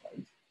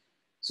 right?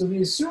 So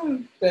we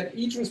assume that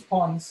each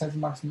response has a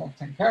maximum of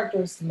 10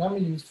 characters. The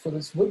memory used for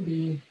this would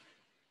be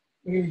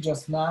really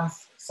just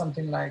math,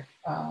 something like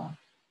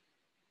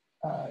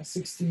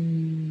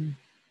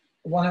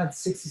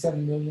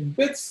 167 million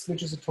bits,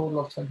 which is a total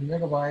of 20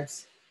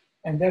 megabytes.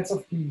 And that's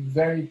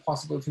very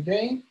possible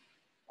today.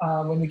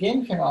 When the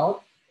game came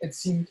out, it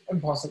seemed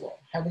impossible.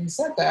 Having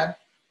said that,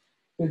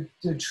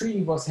 the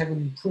tree was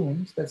heavily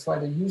pruned. That's why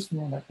they used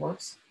neural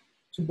networks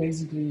to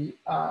basically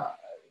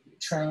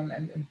train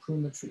and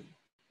prune the tree.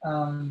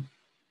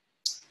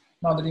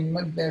 Now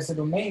there's a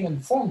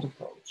domain-informed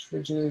approach,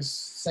 which is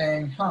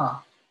saying,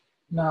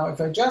 now if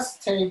I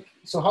just take,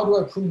 so how do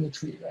I prune the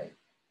tree, right?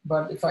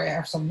 But if I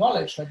have some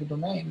knowledge, like a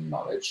domain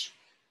knowledge,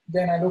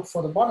 then I look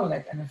for the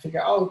bottleneck and I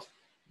figure out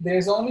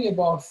there's only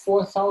about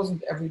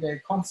 4,000 everyday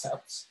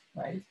concepts,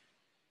 right?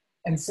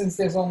 And since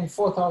there's only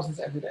 4,000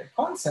 everyday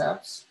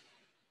concepts,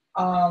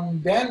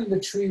 then the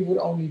tree would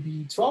only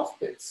be 12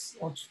 bits,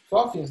 or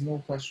 12 years no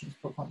questions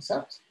per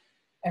concept.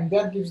 And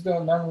that gives the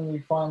memory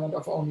requirement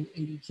of only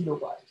 80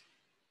 kilobyte.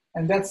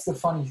 And that's the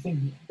funny thing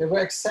here. They were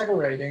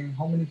exaggerating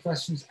how many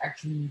questions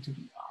actually need to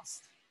be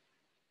asked.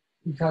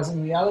 Because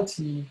in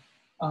reality,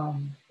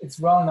 it's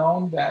well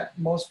known that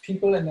most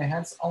people in their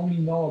heads only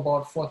know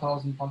about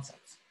 4,000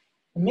 concepts.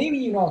 And maybe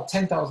you know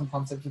 10,000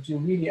 concepts if you're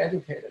really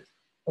educated.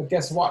 But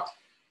guess what?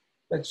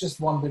 That's just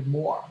one bit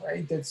more,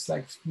 right? That's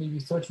like maybe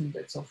 13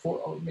 bits or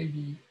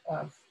maybe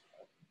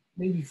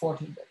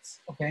 14 bits,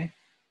 okay?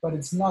 But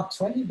it's not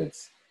 20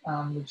 bits,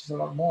 which is a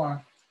lot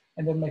more.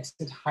 And that makes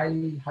it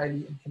highly,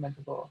 highly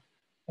implementable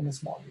in a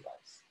small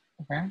device,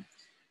 okay?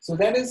 So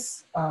that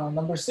is,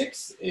 number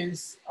 6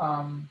 is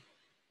a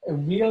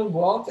real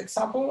world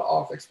example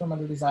of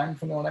experimental design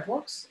for neural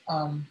networks.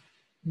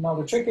 Now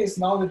the trick is,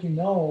 now that you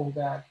know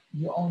that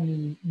you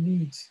only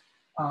need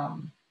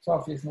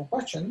 12 years no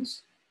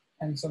questions,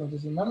 and sort of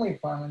there's a memory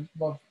requirement,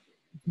 but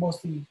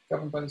mostly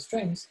governed by the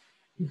strings,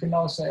 you can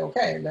now say,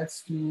 okay,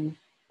 let's do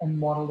a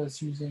model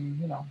that's using,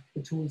 you know,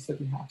 the tools that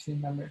we have here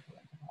in memory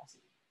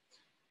capacity.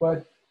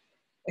 But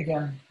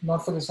again,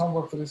 not for this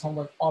homework. For this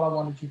homework, all I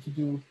wanted you to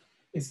do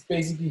is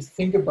basically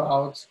think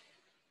about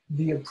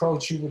the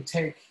approach you would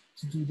take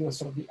to do the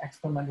sort of the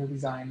experimental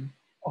design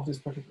of this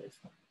particular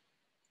experiment.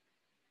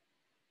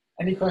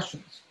 Any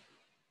questions?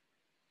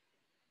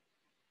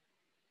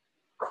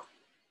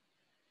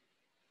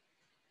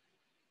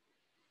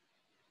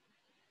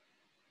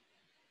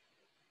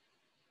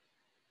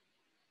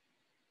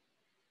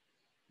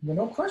 If there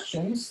are no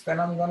questions, then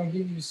I'm going to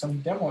give you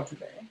some demo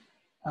today.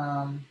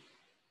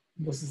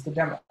 This is the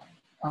demo.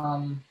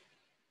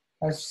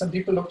 As some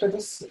people looked at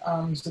this,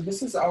 so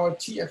this is our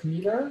TF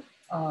meter.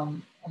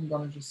 I'm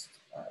going to just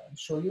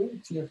show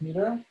you TF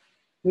meter.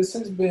 This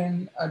has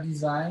been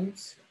designed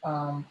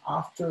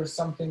after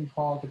something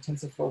called the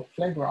TensorFlow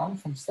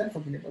Playground from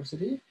Stanford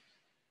University.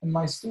 And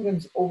my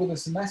students over the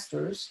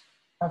semesters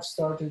have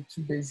started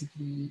to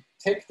basically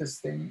take this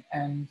thing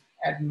and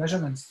add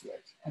measurements to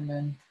it. And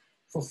then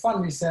for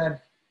fun, we said,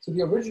 so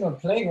the original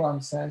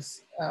Playground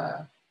says,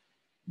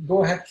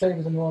 go ahead, play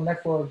with a neural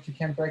network, you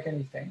can't break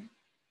anything.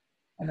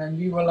 And then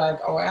we were like,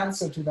 our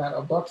answer to that,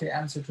 or Berkeley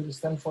answer to the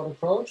Stanford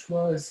approach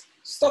was,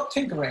 stop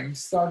tinkering,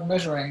 start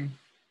measuring.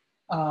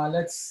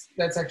 Let's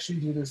actually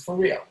do this for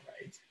real,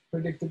 right?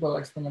 Predictable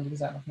experimental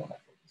design of neural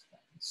network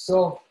experiments.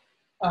 So,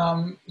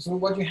 so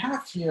what you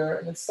have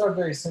here, let's start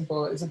very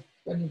simple, is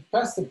when you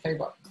press the play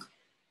button,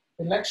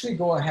 it'll actually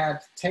go ahead,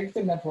 take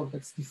the network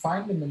that's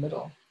defined in the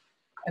middle,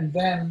 and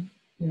then,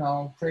 you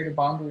know, create a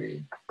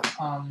boundary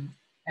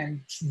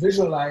and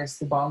visualize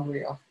the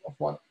boundary of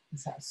what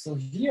this has. So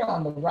here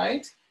on the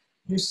right,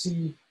 you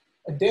see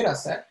a data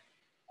set,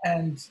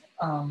 and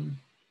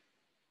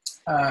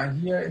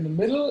here in the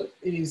middle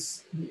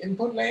is the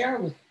input layer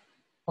with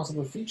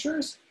possible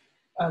features.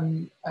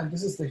 And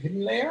this is the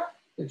hidden layer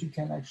that you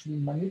can actually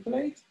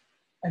manipulate.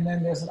 And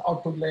then there's an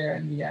output layer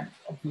in the end,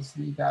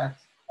 obviously, that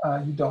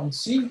you don't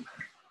see,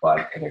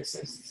 but it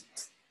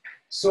exists.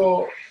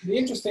 So the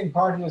interesting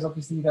part here is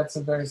obviously that's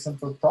a very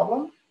simple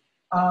problem.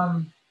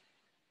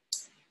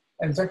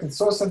 In fact, it's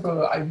so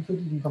simple, we could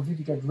even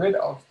completely get rid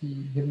of the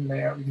hidden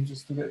layer. We can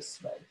just do this,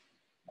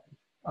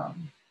 right?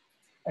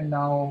 And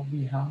now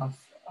we have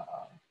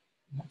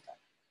that.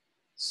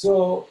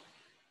 So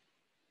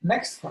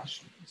next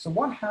question. So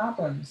what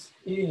happens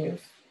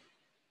if,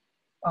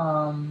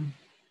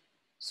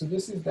 so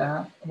this is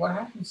that. What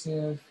happens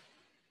if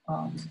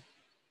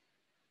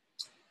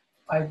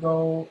I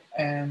go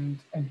and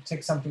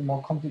take something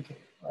more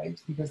complicated, right?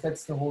 Because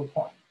that's the whole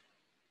point.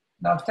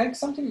 Now take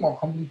something more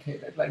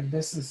complicated, like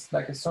this is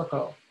like a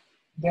circle.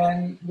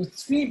 Then with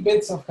 3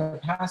 bits of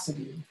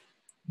capacity,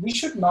 we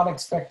should not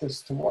expect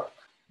this to work,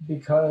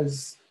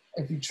 because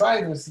if you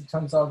try this, it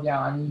turns out,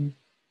 yeah, I mean,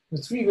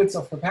 with 3 bits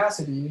of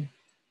capacity,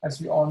 as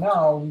we all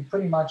know, we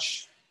pretty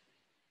much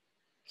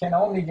can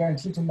only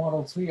guarantee to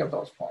model 3 of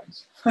those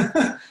points,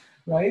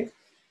 right?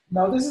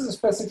 Now this is a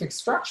specific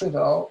structure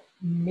though,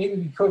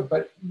 maybe we could,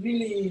 but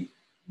really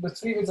with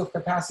 3 bits of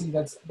capacity,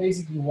 that's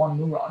basically 1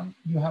 neuron,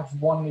 you have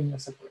 1 linear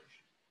separation.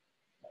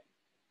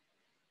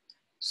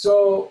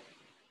 So,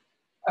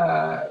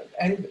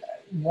 and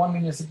 1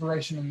 linear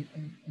separation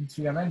in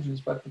 3 dimensions,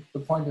 but the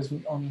point is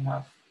we only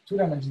have 2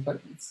 dimensions, but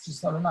it's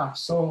just not enough.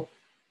 So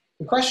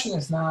the question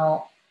is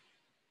now,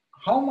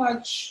 how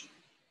much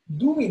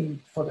do we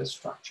need for this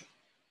structure,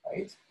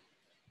 right?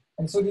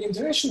 And so the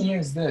intuition here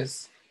is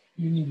this: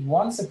 you need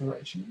 1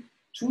 separation,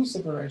 2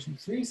 separation,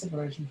 3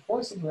 separation,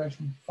 4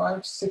 separation,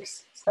 5,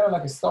 6. It's kind of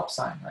like a stop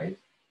sign, right?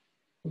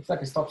 Looks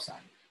like a stop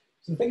sign.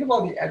 So think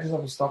about the edges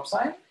of a stop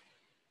sign.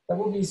 That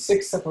would be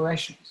 6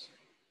 separations,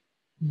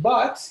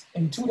 but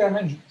in 2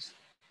 dimensions.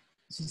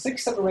 So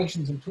 6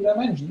 separations in 2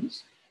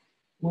 dimensions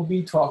will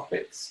be 12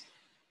 bits.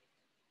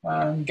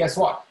 Guess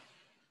what?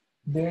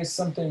 There is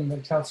something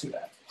that tells you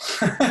that.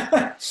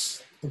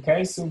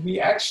 Okay, so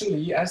we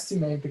actually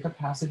estimate the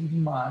capacity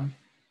demand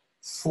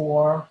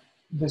for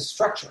this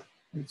structure.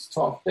 It's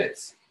 12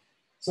 bits.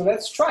 So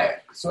let's try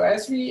it. So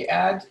as we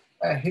add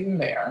a hidden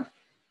layer,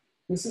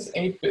 this is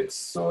 8 bits.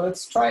 So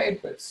let's try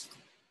 8 bits.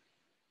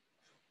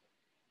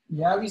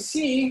 Yeah, we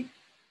see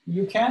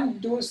you can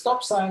do a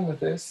stop sign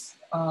with this.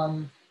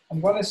 I'm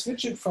going to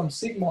switch it from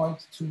sigmoid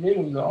to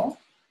ReLU though,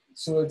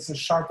 so it's a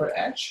sharper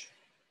edge.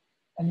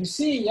 And you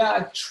see,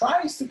 yeah, it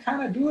tries to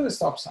kind of do the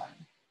stop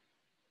sign,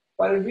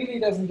 but it really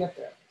doesn't get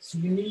there. So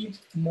you need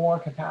more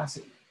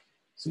capacity.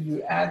 So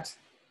you add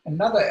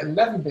another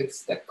 11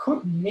 bits that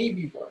could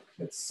maybe work.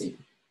 Let's see.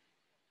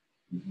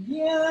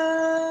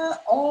 Yeah,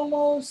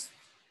 almost.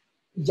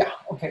 Yeah,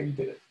 okay, we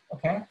did it,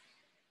 okay?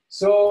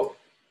 So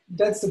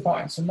that's the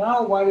point. So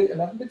now why did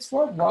 11 bits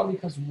work? Well,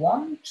 because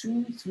 1,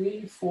 2,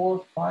 3,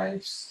 4,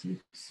 5, 6,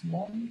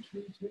 1,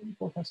 2, 3,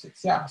 4, 5,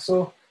 6. Yeah,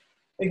 so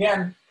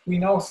again, we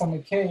know from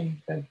McKay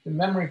that the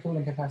memory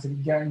pooling capacity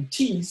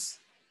guarantees,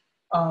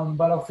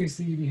 but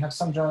obviously we have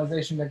some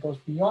generalization that goes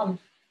beyond.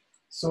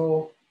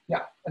 So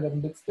yeah,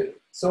 11 bits did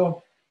it.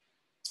 So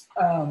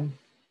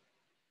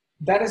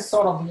that is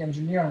sort of the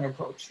engineering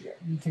approach here.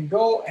 You can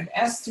go and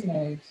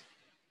estimate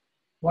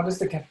what is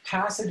the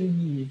capacity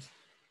need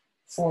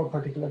for a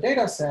particular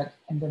data set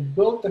and then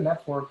build the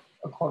network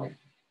accordingly.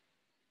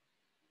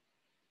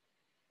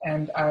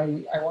 And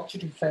I want you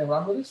to play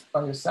around with this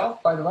by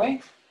yourself. By the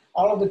way,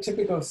 all of the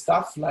typical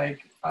stuff like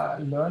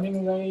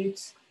learning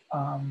rate,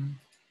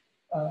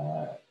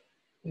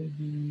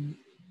 the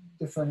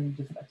different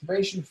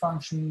activation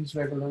functions,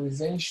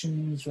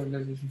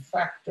 regularization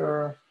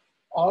factor,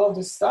 all of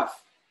this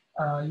stuff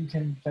you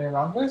can play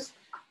around with.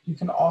 You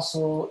can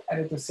also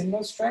edit the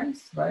signal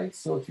strength, right?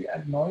 So if you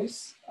add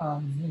noise,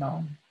 you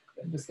know,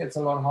 this gets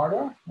a lot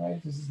harder,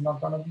 right? This is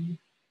not gonna be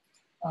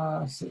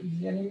so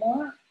easy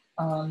anymore.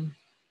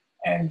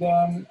 And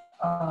then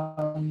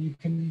you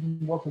can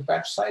work with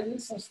batch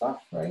sizes and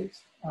stuff, right?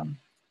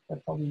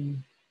 That probably,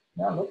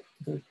 yeah, look,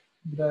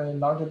 the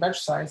larger batch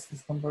size,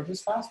 this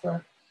converges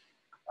faster.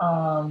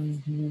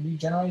 You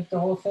regenerate the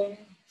whole thing,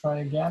 try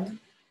again,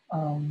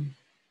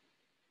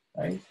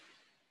 right?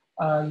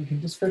 You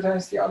can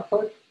discretize the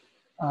output,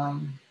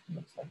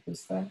 looks like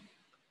this thing.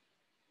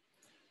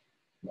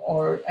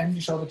 And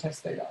you show the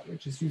test data,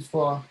 which is used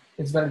for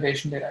its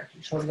validation data,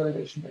 actually shows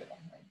validation data,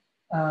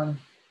 right?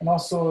 And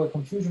also the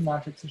confusion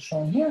matrix is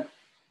shown here.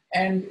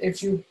 And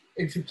if you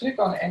click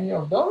on any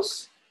of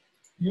those,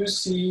 you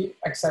see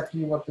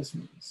exactly what this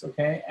means,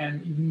 okay?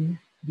 And even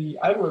the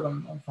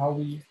algorithm of how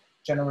we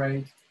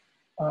generate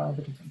the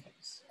different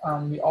things.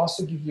 We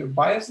also give you a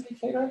bias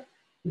indicator,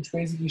 which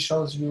basically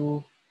shows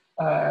you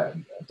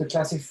the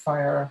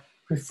classifier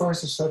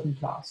prefers a certain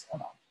class or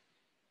not.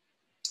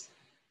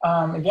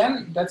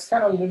 Again, that's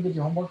kind of a little bit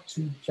your homework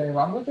to play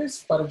around with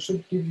this, but it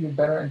should give you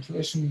better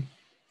intuition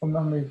for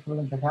memory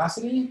equivalent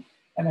capacity.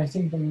 And I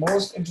think the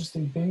most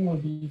interesting thing will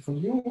be for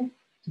you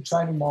to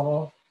try to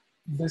model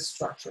this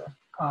structure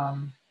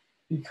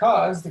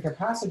because the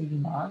capacity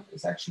demand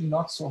is actually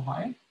not so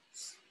high.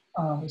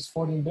 is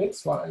 14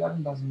 bits. Well,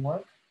 11 doesn't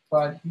work,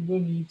 but you will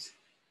need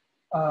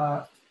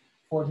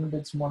 14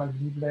 bits more like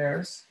deep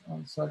layers.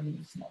 Certainly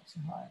it's not so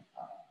high.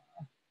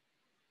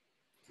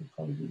 Could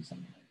probably do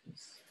something like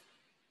this,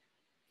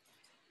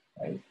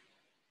 right?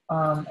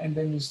 And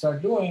then you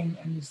start doing,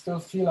 and you still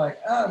feel like,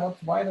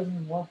 why doesn't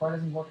it work? Why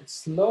doesn't it work? It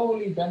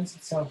slowly bends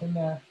itself in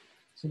there.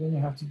 So then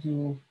you have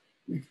to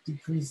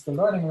decrease the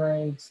learning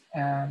rate,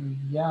 and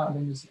yeah,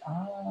 then you see,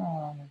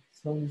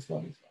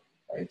 slowly,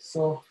 right?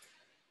 So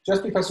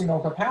just because you know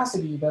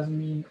capacity doesn't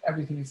mean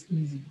everything is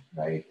easy,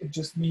 right? It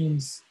just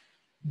means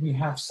we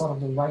have sort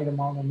of the right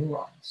amount of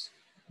neurons.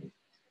 Right?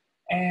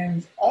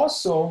 And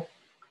also,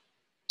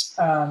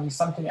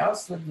 something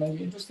else that may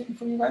be interesting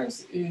for you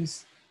guys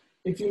is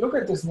if you look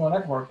at this neural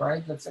network,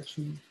 right? Let's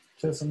actually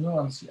kill some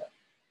neurons here.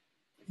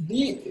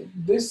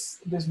 This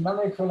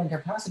memory equivalent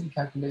capacity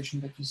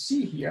calculation that you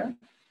see here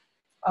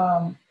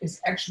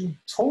is actually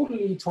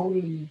totally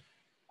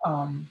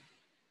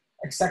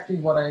exactly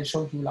what I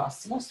showed you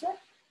last semester,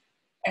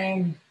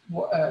 and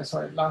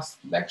last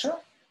lecture.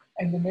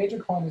 And the major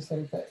point is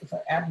that if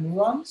I add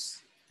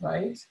neurons,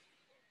 right,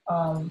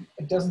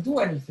 it doesn't do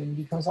anything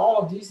because all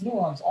of these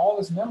neurons, all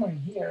this memory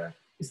here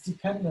is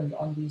dependent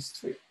on these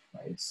three,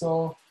 right?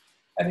 So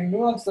adding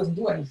neurons doesn't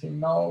do anything.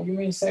 Now you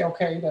may say,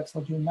 okay, that's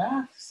what your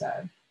math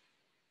said,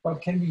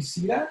 but can we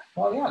see that?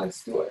 Well, yeah,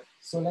 let's do it.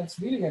 So let's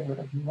really get rid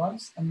of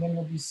neurons. And then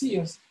what we see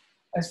is,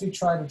 as we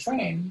try to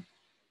train,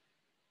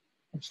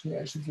 actually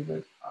I should give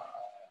it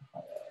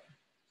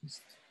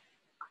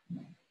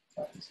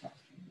try this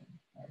faster,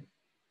 right?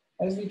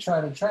 As we try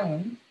to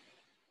train,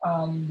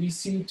 we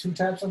see two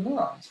types of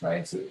neurons,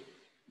 right? So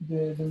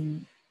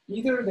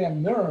either they're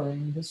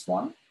mirroring this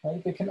one,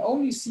 right? They can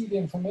only see the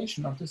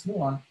information of this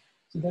neuron.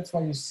 So that's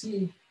why you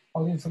see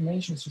how the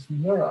information is just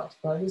mirrored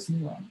by this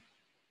neuron,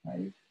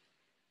 right?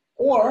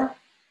 Or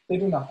they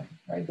do nothing,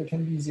 right? They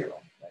can be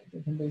zero, right?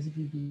 They can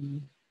basically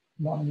be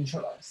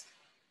non-initialized.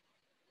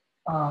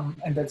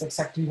 And that's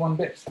exactly 1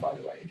 bit, by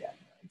the way, again.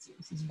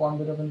 This is 1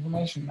 bit of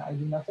information. I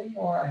do nothing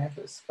or I have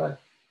this,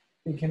 but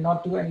they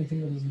cannot do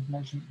anything with this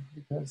information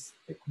because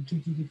they're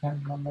completely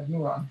dependent on that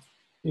neuron.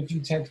 If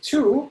you take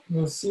 2,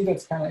 you'll see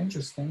that's kind of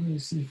interesting. You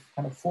see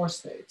kind of 4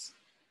 states.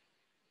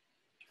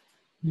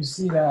 You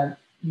see that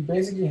you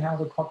basically have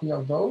a copy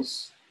of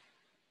those,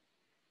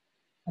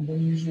 and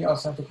then usually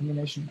also have the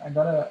combination. I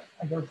gotta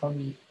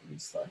probably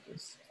restart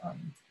this.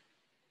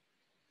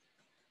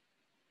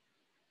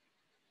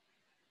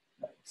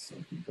 Right, so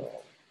if you go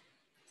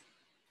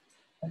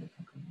add a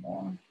couple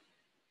more.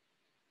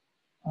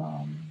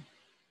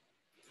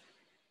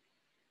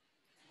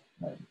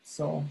 Right,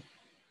 so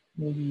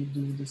maybe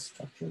do this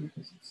structure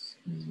because it's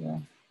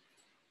easier.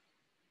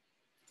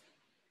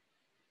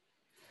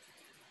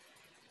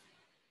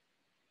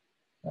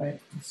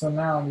 Right, so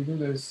now we do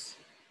this.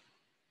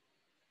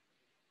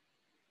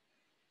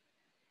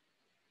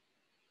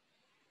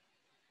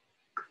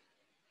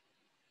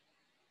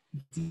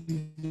 It's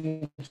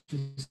easier to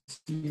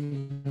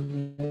see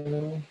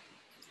the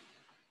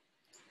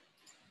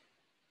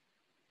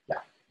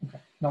yeah,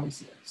 okay, now we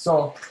see it.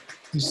 So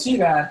you see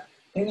that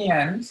in the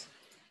end,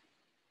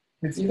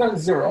 it's either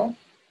 0,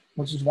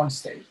 which is 1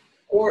 state,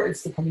 or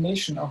it's the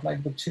combination of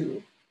like the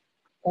 2,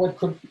 or it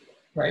could be,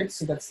 right?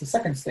 So that's the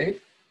second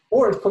state,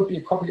 or it could be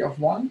a copy of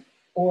 1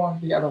 or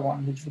the other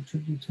one, which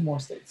would be 2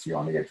 more states. You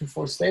only get to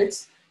 4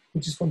 states,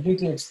 which is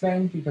completely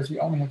explained because we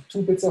only have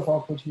 2 bits of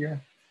output here,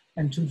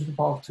 and 2 to the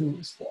power of 2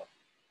 is 4.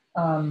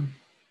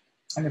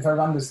 And if I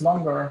run this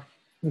longer,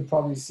 you'll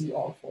probably see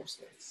all 4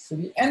 states. So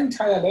the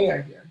entire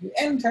layer here, the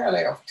entire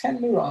layer of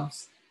 10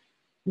 neurons,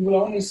 you will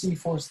only see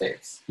 4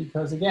 states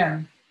because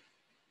again,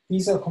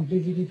 these are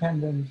completely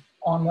dependent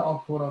on the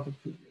output of the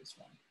previous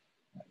one.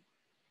 Right?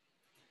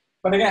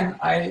 But again,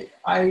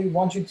 I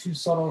want you to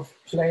sort of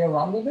play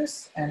around with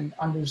this and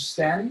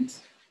understand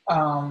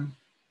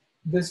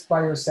this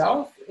by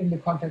yourself in the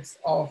context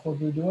of what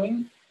we're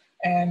doing.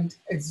 And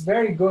it's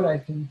very good, I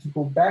think, to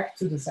go back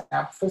to this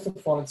app. First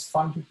of all, it's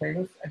fun to play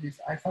with, at least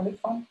I find it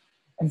fun.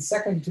 And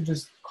second, to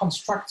just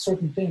construct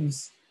certain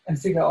things and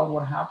figure out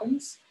what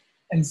happens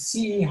and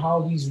see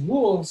how these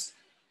rules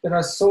that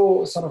are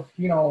so sort of,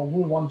 you know,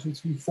 rule 1, 2,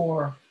 3,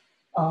 4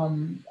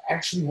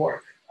 actually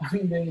work. I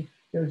mean,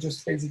 they're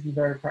just basically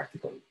very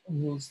practical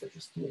rules that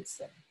just do its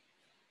thing.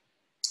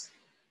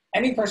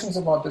 Any questions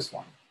about this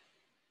one?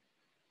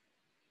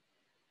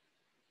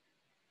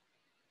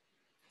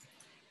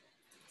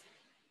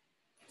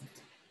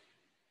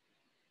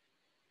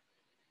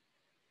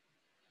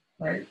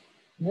 Right?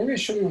 Maybe I'll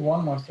show you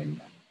one more thing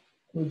then,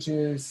 which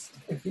is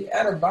if we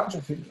add a bunch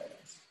of hidden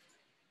layers,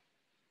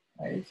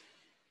 right?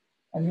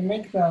 And we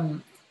make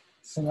them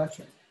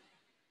symmetric.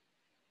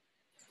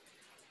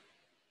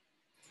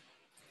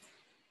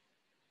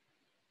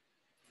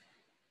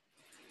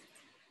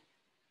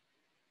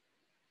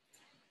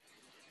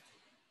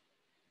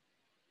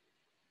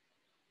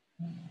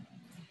 Oh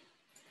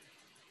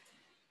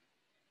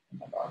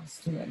my God,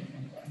 it's too many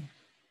anyway.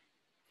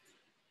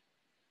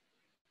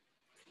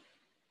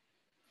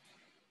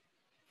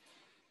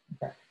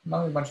 Okay,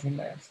 now a bunch of hidden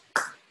layers.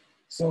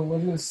 So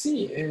what you'll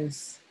see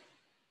is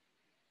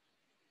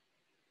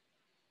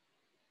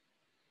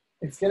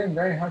it's getting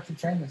very hard to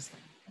train this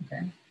thing,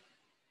 okay?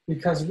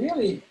 Because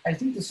really, I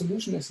think the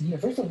solution is here.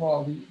 First of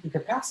all, the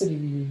capacity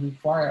we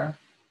require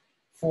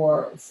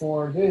for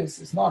this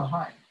is not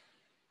high.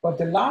 But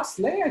the last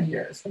layer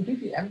here is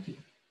completely empty,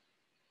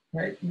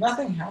 right?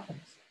 Nothing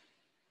happens.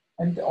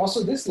 And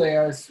also this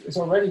layer is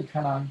already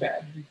kind of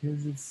bad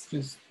because it's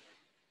just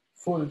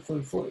full.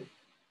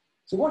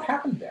 So what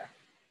happened there?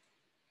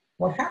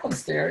 What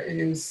happens there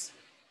is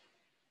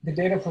the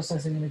data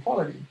processing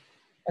inequality.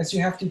 As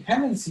you have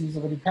dependencies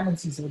over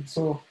dependencies of it.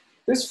 So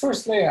this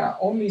first layer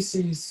only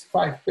sees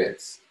 5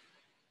 bits.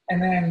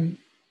 And then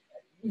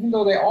even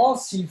though they all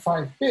see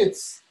 5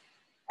 bits,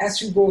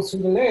 as you go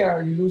through the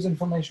layer, you lose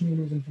information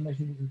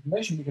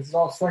because it's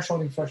all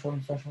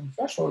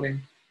thresholding.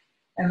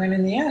 And then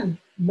in the end,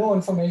 no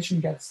information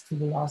gets to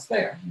the last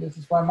layer. This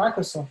is why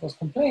Microsoft was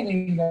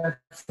complaining that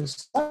for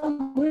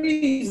some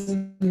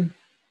reason,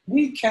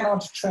 we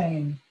cannot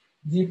train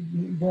deep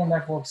neural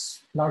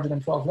networks larger than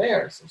 12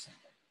 layers or something.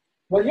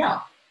 Well,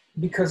 yeah,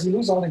 because you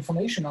lose all the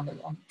information on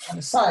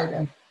the side.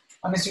 And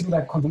unless you do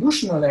like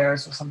convolutional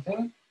layers or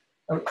something,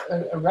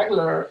 a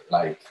regular,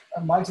 like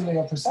a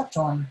multi-layer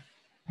perceptron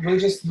will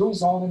just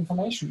lose all the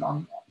information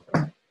on,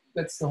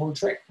 that's the whole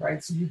trick,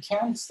 right? So you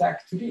can't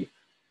stack too deep,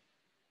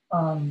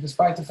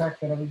 despite the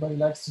fact that everybody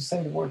likes to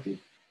say the word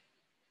deep.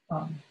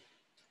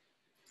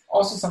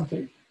 Also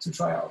something to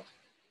try out.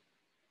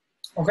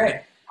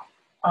 Okay,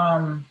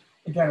 again,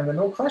 if there are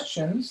no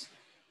questions,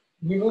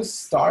 we will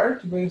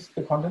start with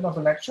the content of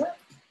the lecture.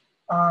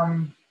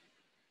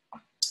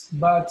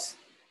 But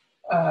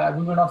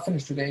we will not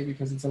finish today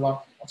because it's a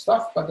lot of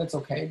stuff, but that's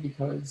okay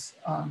because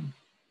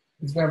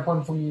it's very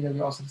important for me that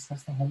we also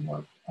discuss the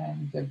homework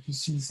and that you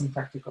see some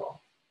practical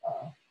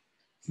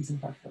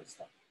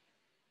stuff.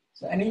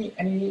 So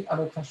any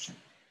other question?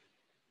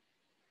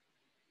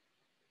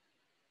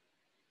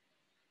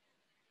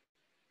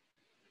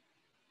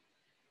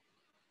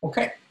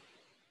 Okay,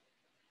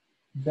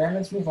 then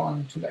let's move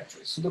on to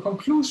lectures. So the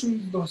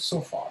conclusion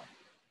so far,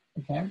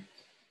 okay,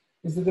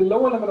 is that the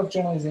lower limit of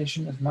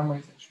generalization is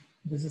memorization.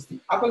 This is the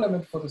upper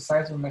limit for the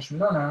size of a machine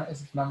learner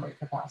is its memory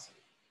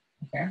capacity,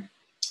 okay?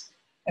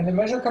 And the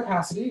measured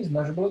capacity is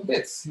measurable in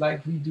bits,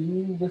 like we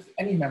do with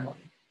any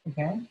memory,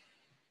 okay?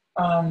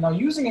 Now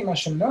using a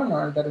machine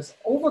learner that is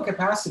over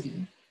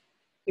capacity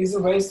is a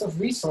waste of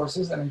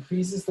resources and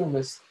increases the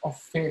risk of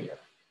failure.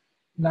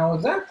 Now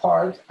that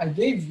part I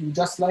gave you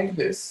just like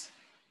this,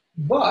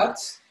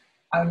 but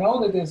I know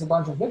that there's a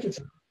bunch of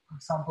literature. For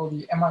example,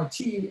 the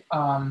MIT,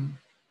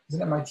 is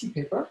an MIT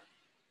paper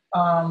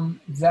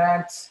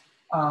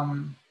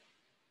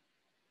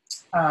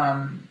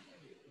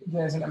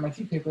there's an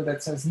MIT paper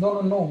that says, no,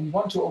 we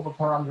want to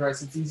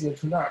over-parameterize, it's easier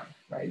to learn,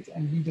 right?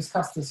 And we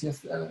discussed this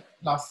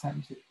last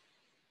time too.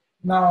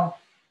 Now,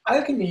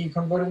 alchemy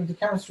converted into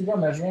chemistry or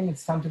measuring,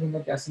 it's time to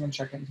convert guessing and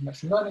checking into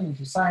machine learning,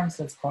 into science,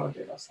 let's call it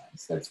data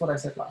science. That's what I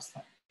said last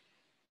time.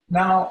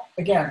 Now,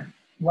 again,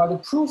 while the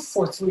proof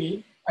for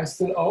 3, I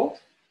still owe,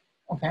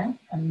 okay?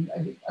 And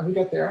I will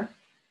get there.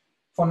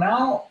 For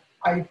now,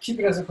 I keep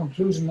it as a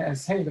conclusion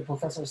as, hey, the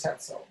professor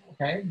said so,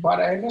 okay? But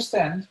I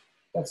understand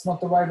that's not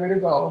the right way to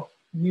go.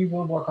 We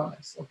will work on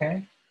this,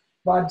 okay?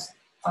 But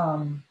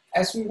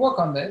as we work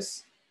on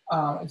this,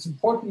 it's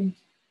important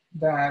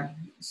that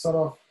sort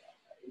of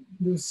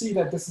you'll see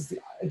that this is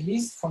at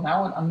least for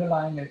now an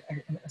underlying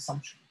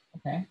assumption,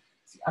 okay?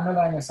 It's the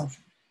underlying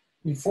assumption.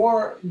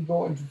 Before we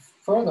go into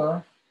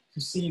further to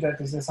see that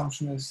this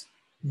assumption is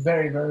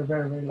very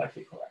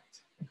likely correct,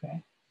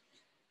 okay?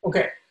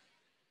 Okay,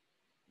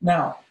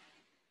 now,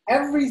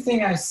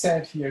 everything I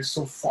said here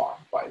so far,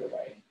 by the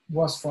way,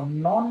 was for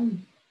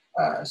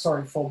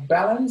for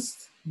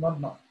balanced,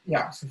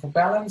 for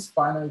balanced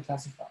binary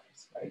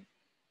classifiers, right?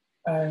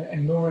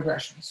 And no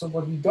regression. So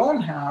what we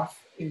don't have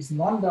is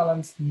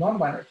non-balanced,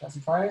 non-binary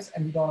classifiers,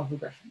 and we don't have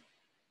regression.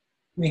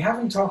 We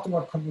haven't talked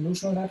about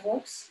convolutional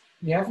networks.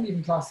 We haven't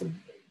even talked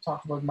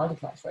about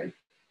multi-class, right?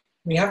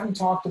 We haven't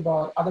talked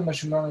about other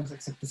machine learners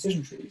except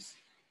decision trees.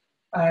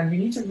 And we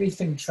need to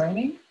rethink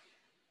training.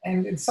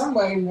 And in some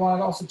way, we want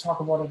to also talk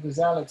about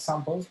adversarial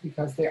examples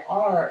because they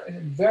are a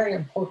very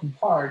important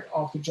part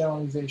of the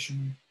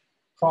generalization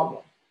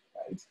problem,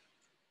 right?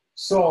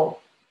 So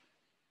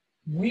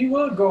we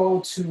will go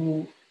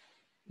to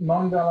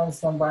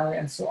non-balanced, non-binary,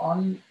 and so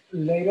on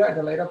later at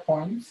a later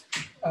point.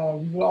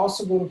 We will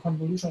also go to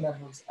convolutional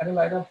networks at a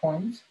later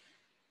point.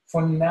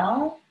 For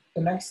now,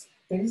 the next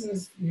things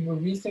is we will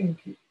rethink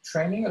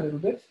training a little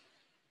bit,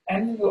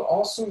 and we will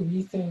also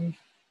rethink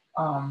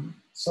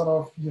sort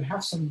of, you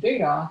have some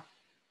data,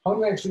 how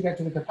do I actually get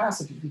to the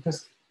capacity?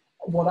 Because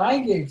what I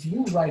gave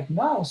you right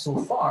now so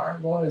far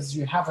was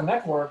you have a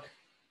network,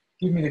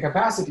 give me the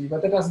capacity,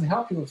 but that doesn't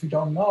help you if you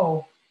don't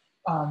know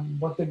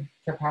what the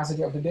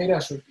capacity of the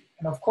data should be.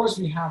 And of course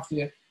we have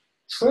the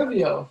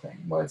trivial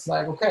thing where it's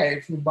like, okay,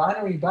 if you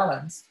binary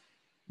balance,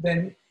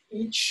 then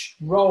each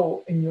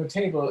row in your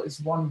table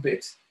is 1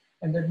 bit.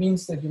 And that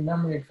means that your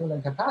memory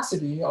equivalent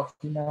capacity of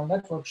the neural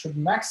network should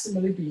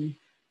maximally be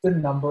the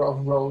number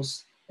of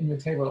rows in the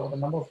table or the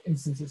number of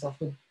instances of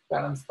the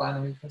balanced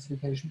binary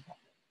classification problem.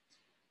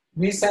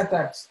 We said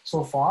that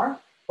so far,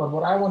 but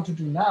what I want to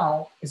do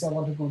now is I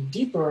want to go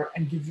deeper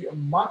and give you a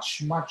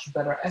much, much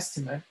better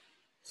estimate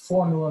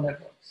for neural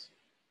networks.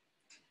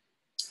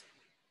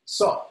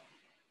 So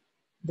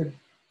the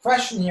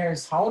question here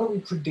is, how do we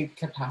predict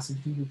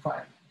capacity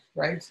requirement,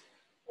 right?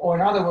 Or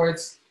in other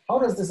words, how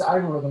does this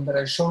algorithm that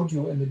I showed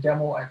you in the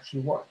demo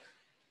actually work?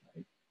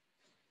 Right?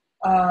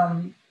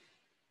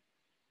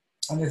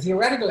 And the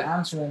theoretical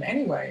answer in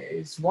any way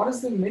is, what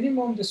is the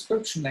minimum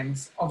description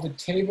length of the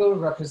table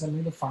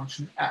representing the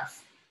function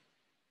f?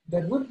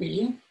 That would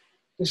be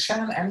the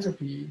Shannon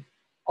entropy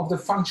of the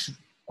function.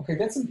 Okay,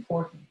 that's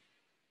important.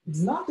 It's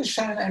not the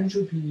Shannon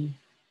entropy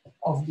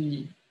of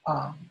the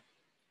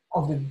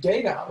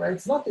data, right?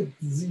 It's not that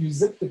you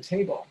zip the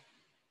table.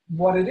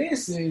 What it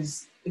is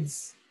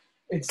it's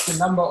the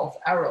number of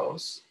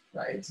arrows,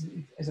 right?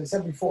 As I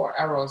said before,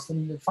 arrows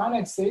in the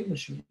finite state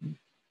machine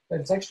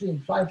that's actually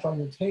implied by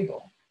the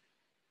table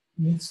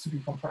needs to be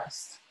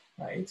compressed,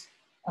 right?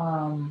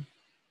 And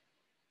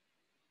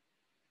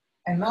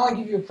now I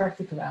give you a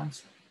practical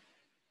answer.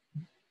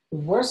 The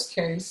worst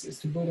case is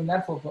to build a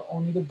network where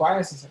only the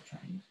biases are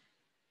trained.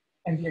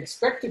 And the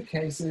expected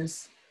case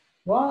is,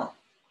 well,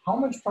 how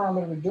much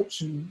parameter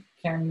reduction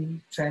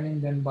can training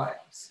then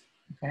bias,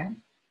 okay?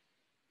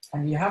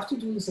 And we have to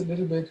do this a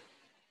little bit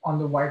on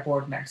the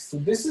whiteboard next. So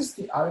this is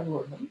the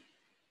algorithm,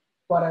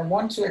 but I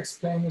want to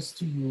explain this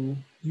to you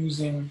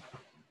using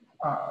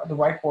the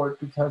whiteboard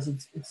because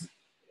it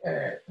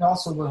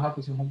also will help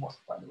with your homework,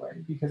 by the way,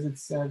 because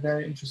it's a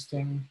very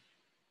interesting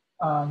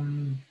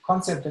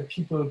concept that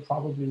people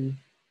probably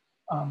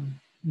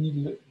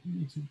need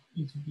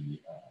to be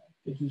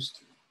get used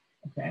to.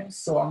 Okay,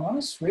 so I'm going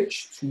to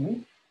switch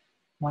to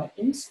my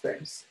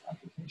InkSpace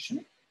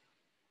application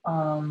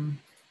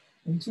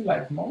into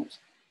live mode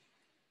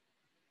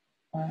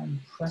and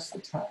press the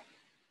tab.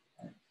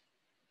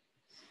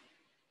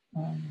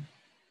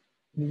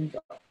 Here we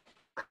go.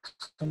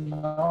 So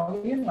now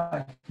we're in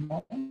live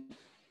mode.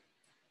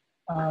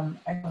 I'm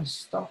going to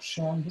stop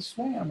sharing this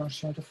way. I'm going to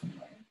share a different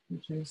way,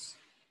 which is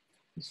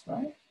this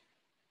way.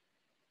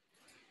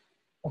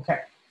 Okay,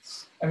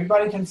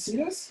 everybody can see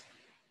this,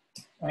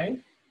 right?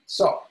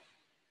 So,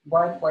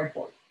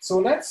 whiteboard. So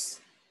let's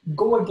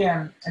go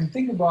again and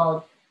think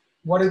about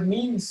what it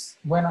means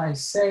when I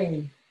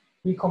say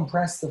we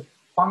compress the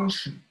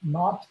function,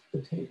 not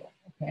the table,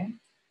 okay?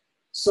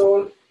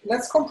 So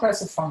let's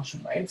compress a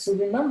function, right? So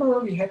remember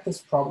we had this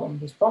problem.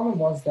 This problem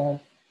was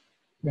that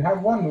we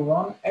have one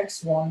neuron,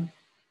 x1,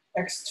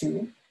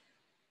 x2,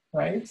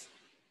 right?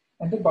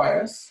 And the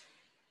bias.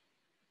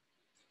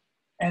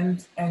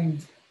 And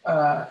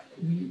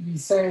we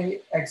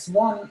say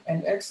x1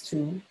 and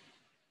x2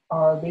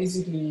 are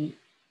basically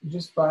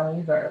just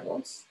binary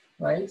variables,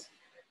 right?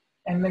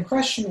 And the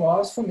question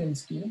was for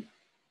Minsky,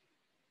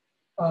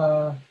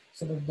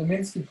 so the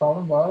Minsky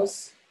problem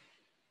was,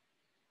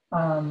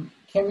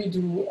 can we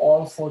do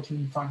all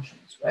 14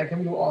 functions, right? Can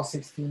we do all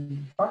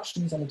 16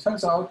 functions? And it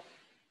turns out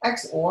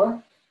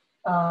XOR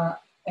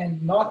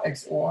and not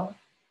XOR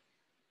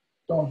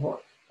don't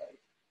work. Right?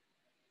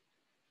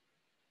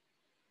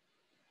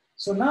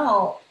 So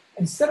now,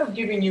 instead of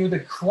giving you the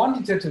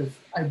quantitative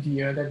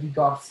idea that we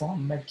got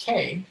from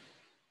McKay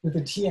with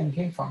the T and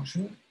K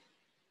function,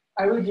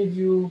 I will give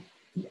you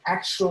the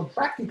actual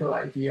practical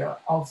idea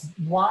of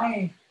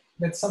why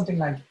that something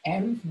like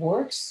AND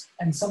works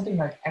and something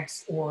like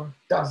XOR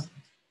doesn't.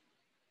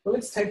 Well,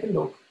 let's take a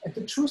look at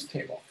the truth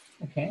table,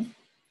 okay?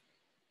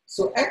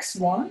 So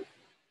X1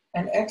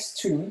 and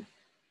X2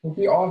 will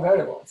be all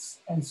variables.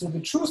 And so the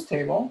truth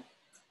table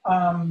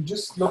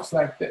just looks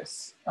like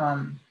this.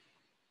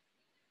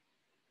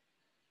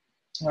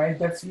 Right,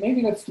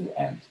 maybe let's do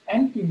AND.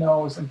 AND we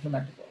know is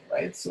implementable,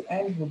 right? So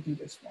AND would be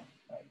this one,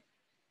 right?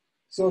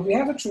 So if we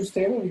have a truth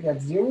table, we got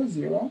 0,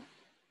 0,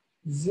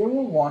 0,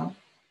 1,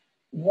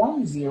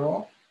 1,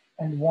 0,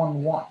 and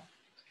 1, 1,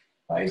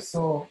 right?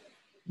 So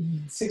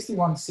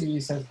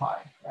 61C says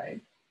hi,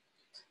 right?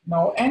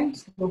 Now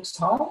AND looks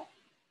how?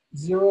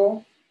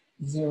 0,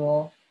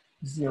 0,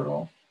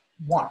 0,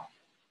 1.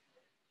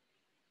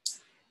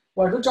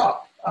 Well, good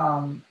job.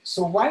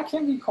 So why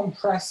can we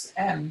compress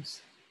AND?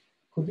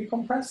 Could we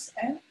compress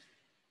AND?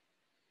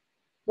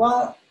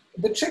 Well,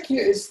 the trick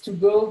here is to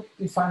build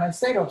the finite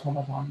state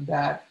automaton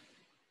that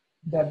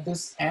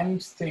this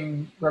AND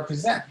thing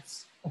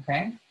represents,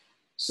 okay?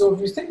 So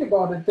if you think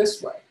about it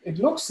this way, it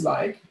looks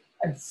like,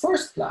 at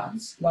first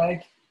glance,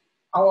 like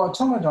our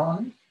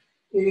automaton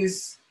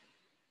is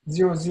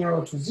 0,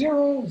 0 to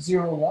 0,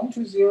 0, 1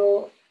 to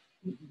 0,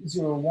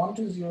 0, 1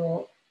 to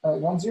 0,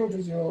 1, 0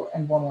 to 0,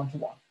 and 1, 1 to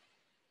 1.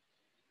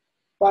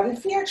 But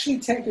if we actually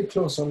take a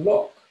closer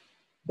look,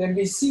 then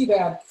we see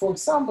that, for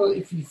example,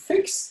 if we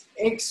fix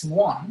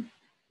x1,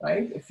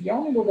 right? If we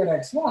only look at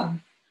x1,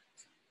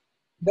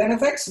 then if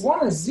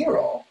x1 is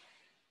 0,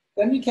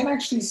 then we can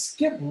actually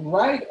skip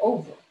right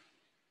over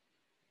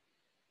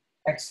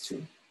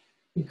x2.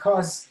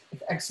 Because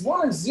if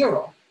x1 is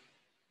 0,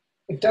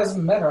 it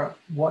doesn't matter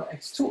what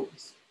x2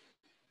 is.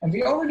 And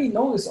we already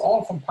know this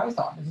all from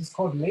Python. This is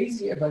called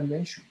lazy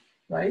evaluation,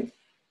 right?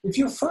 If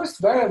your first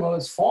variable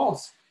is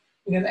false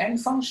in an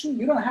end function,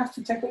 you don't have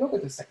to take a look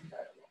at the second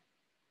variable.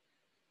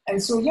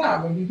 And so,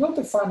 yeah, when we build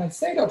the finite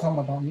state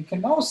automaton, we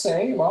can now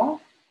say,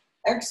 well,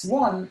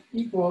 x1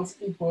 equals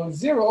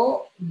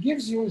 0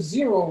 gives you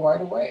 0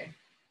 right away,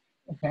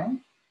 okay?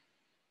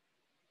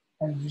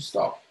 And you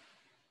stop.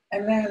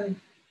 And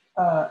then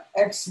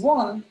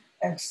x1,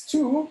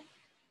 x2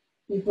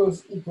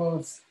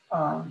 equals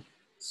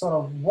sort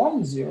of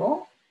 1,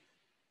 0.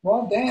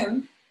 Well,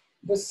 then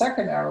the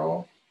second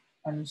arrow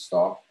and you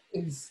stop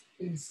is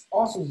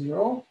also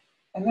 0.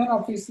 And then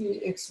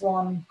obviously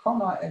x1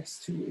 comma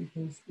x2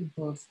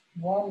 equals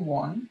 1,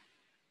 1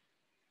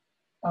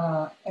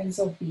 ends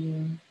up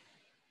being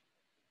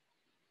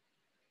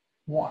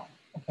 1,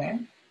 okay?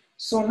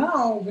 So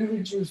now we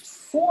reduced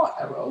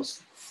 4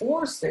 arrows,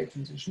 4 state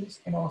transitions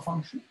in our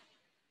function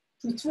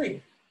to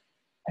 3.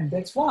 And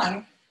that's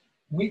why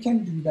we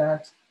can do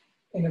that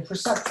in a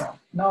perceptron.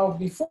 Now,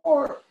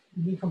 before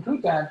we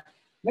conclude that,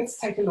 let's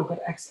take a look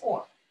at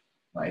XOR,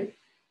 right?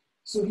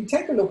 So we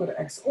take a look at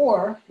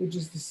XOR, which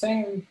is the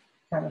same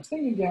kind of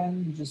thing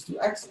again. You just do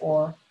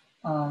XOR.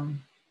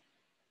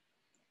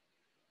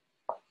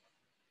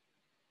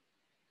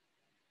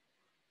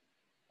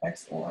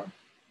 XOR.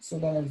 So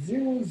then it's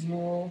 0,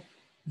 0,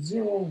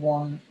 0,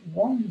 1,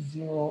 1,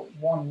 0,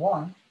 1,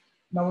 1.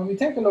 Now, when we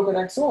take a look at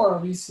XOR,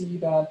 we see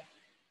that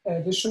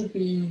this should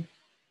be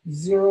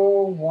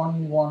 0,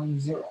 1, 1,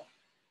 0.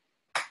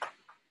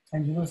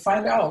 And you will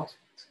find out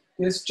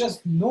there's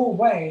just no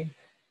way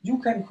you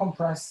can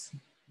compress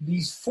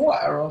these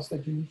 4 arrows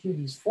that you need here,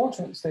 these 4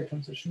 state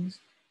transitions,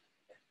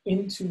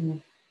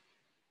 into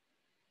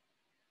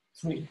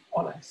 3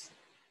 or less.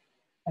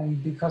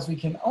 And because we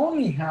can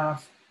only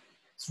have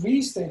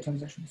 3 state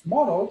transitions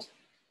modeled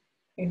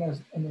in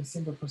a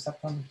single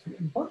perceptron with 2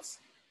 inputs,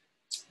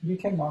 we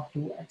cannot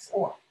do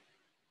XOR,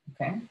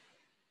 okay?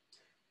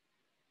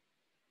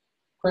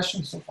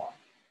 Questions so far?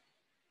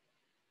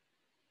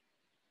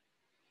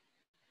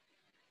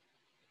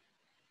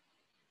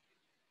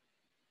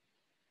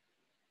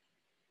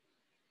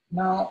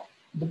 Now,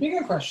 the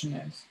bigger question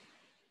is,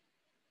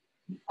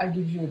 I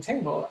give you a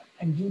table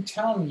and you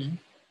tell me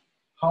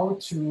how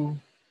to,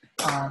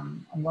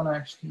 I'm gonna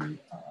actually,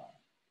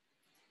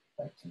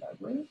 back to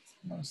library,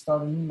 I'm gonna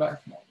start a new live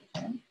mode,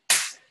 okay?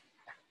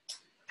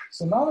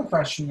 So now the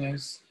question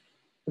is,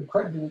 the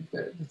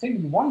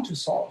thing we want to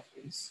solve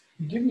is,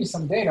 you give me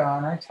some data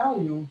and I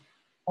tell you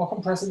how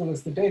compressible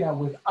is the data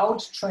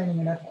without training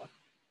a network,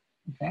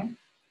 okay?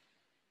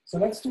 So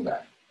let's do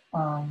that.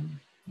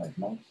 Live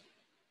mode.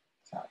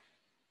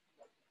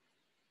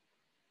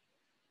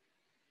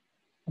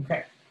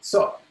 Okay,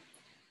 so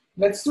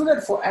let's do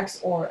that for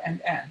XOR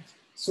and AND.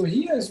 So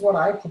here is what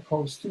I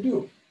propose to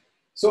do.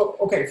 So,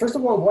 okay, first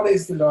of all, what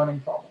is the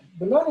learning problem?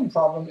 The learning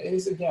problem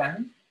is,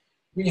 again,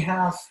 we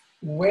have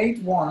weight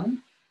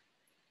 1,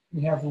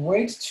 we have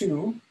weight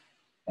 2,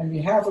 and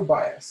we have a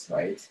bias,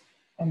 right?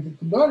 And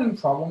the learning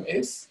problem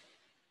is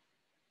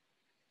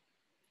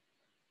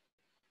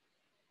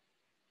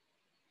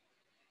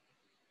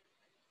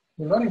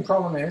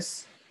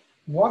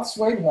what's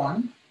weight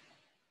 1,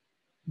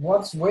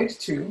 what's weight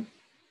 2,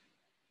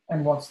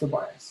 and what's the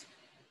bias,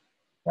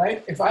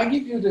 right? If I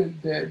give you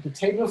the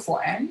table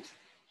for AND,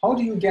 how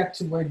do you get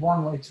to weight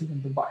 1, weight 2,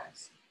 and the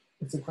bias?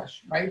 It's a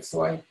question, right?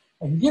 So I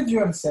can give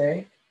you and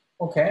say,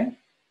 okay,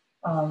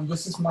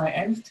 this is my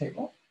AND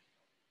table.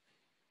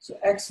 So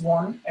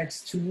x1,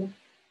 x2,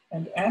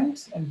 and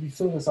AND, and we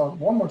fill this out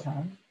one more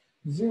time.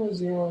 0,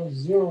 0,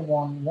 0,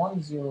 1,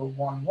 1, 0,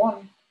 1,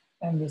 1,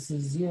 and this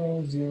is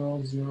 0,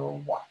 0,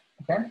 0, 1,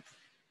 okay?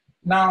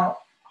 Now,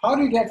 how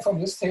do you get from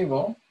this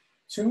table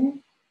to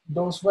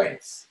those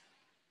weights?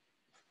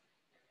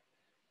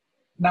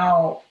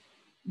 Now,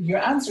 your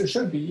answer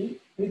should be,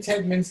 we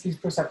take Minsky's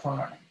perceptron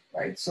learning,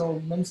 right?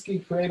 So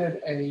Minsky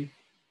created a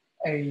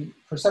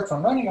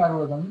perceptron learning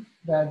algorithm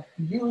that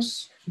you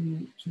use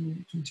to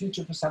teach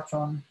a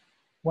perceptron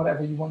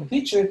whatever you want to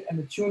teach it, and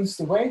it tunes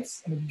the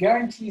weights, and it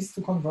guarantees to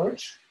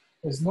converge.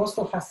 There's no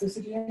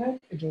stochasticity in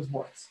it, it just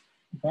works,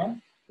 okay?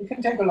 It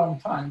can take a long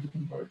time to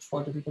converge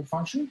for a difficult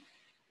function,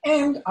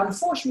 and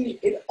unfortunately,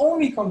 it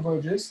only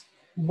converges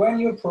when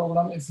your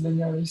program is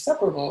linearly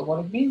separable. What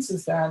it means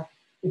is that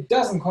it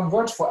doesn't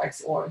converge for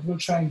XOR, it will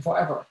train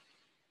forever.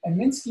 And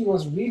Minsky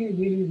was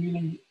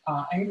really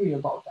angry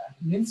about that.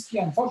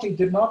 Minsky unfortunately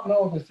did not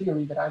know the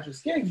theory that I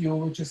just gave you,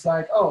 which is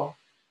like, oh,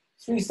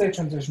 3-state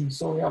transition,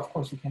 so yeah, of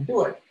course we can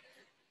do it.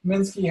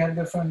 Minsky had a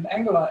different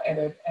angular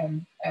edit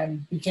and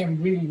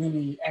became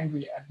really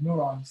angry at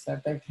neurons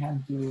that they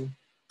can't do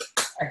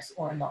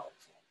XOR and not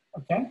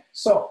XOR, okay?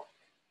 So,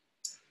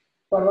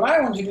 but what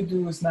I want you to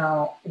do is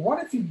now,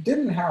 what if you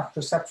didn't have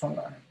perceptron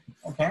learning,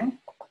 okay?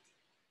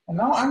 And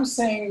now I'm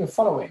saying the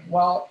following.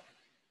 Well,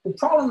 the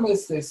problem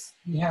is this,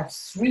 we have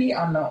 3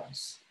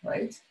 unknowns,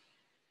 right?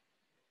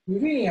 We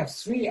really have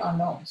 3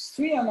 unknowns.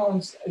 3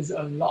 unknowns is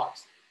a lot.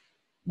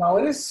 Now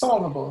it is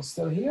solvable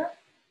still here,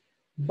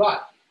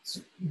 but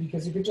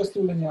because you could just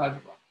do linear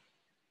algebra.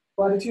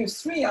 But if you have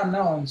 3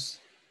 unknowns,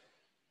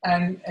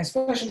 And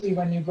especially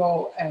when you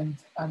go and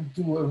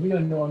do a real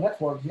neural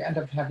network, you end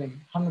up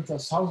having hundreds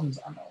of thousands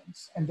of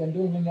unknowns. And then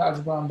doing linear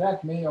algebra on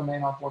that may or may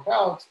not work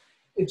out.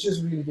 It's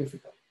just really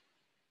difficult.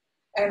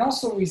 And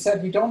also we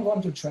said we don't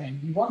want to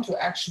train. We want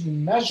to actually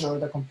measure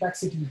the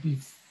complexity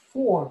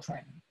before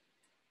training.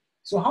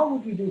 So how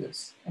would we do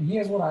this? And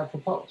here's what I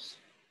propose.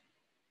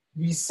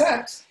 We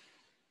set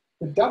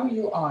the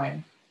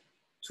WI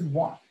to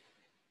 1.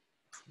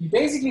 We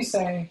basically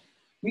say,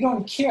 we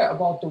don't care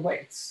about the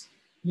weights.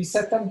 We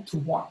set them to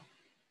 1,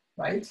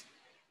 right?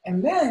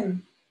 And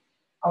then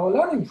our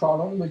learning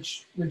problem,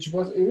 which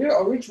was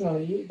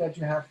originally that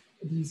you have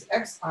these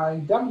xi,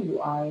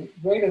 wi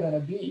greater than a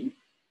b,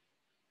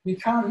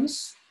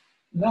 becomes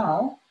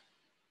now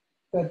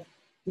that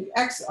the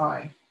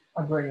xi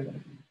are greater than a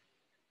b,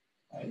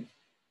 right?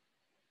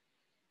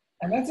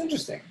 And that's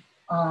interesting.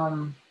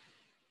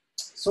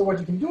 So what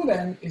you can do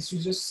then is you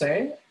just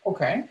say,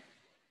 okay,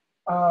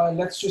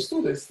 let's just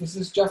do this. This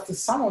is just the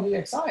sum of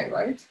the xi,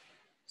 right?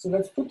 So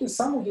let's put the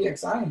sum of the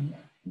xi in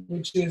here,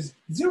 which is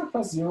 0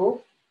 plus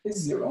 0 is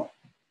 0.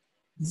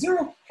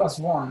 0 plus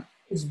 1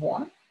 is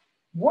 1.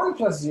 1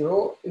 plus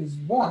 0 is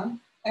 1.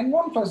 And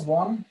 1 plus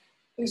 1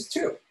 is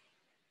 2.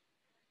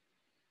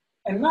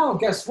 And now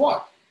guess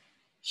what?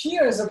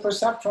 Here is a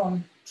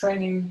perceptron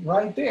training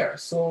right there.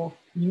 So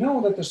you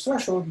know that the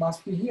threshold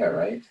must be here,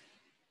 right?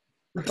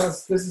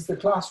 Because this is the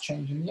class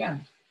change in the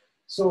end.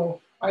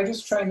 So I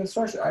just trained the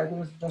threshold. I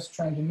just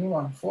trained a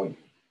neuron for you,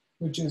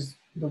 which is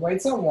the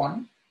weights are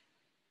 1.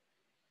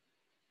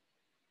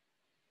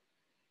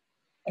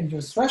 And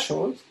your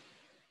threshold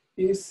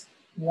is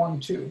 1,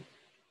 2.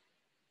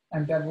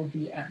 And that will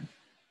be n.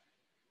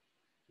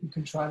 You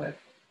can try that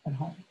at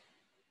home.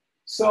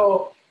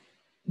 So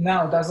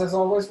now, does this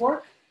always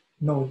work?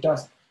 No, it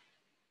doesn't.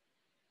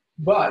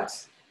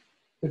 But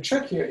the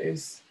trick here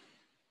is,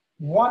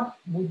 what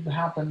would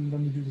happen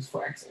when we do this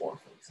for XOR,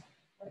 for example,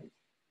 right?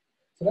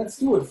 So let's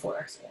do it for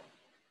XOR.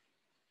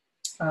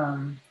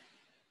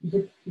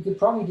 You could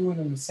probably do it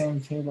in the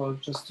same table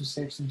just to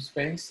save some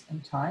space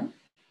and time.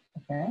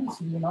 Okay,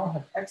 so you now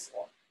have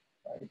XOR,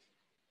 right?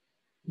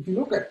 If you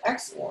look at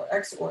XOR,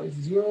 XOR is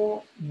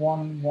 0,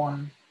 1,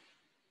 1,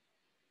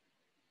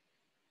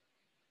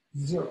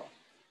 0.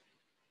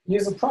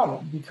 Here's a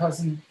problem,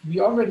 because we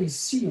already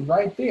see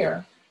right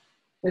there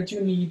that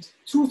you need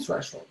 2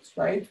 thresholds,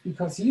 right?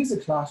 Because here's a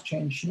class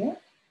change here,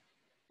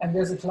 and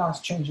there's a class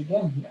change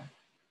again here.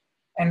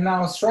 And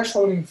now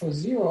thresholding for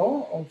 0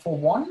 or for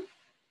 1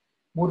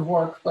 would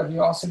work, but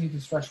you also need the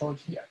threshold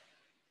here,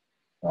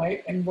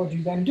 right? And what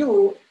you then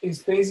do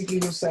is basically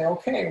you say,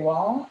 okay,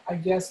 well, I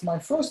guess my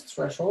first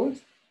threshold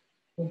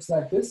looks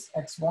like this,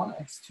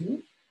 x1,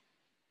 x2,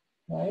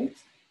 right?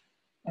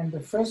 And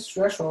the first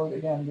threshold,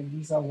 again,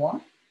 these are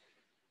 1,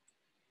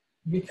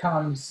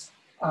 becomes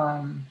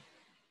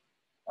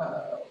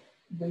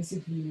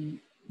basically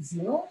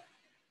 0.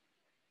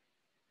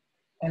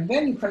 And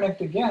then you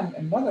connect again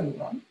another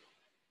neuron.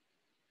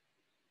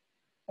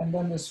 And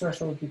then the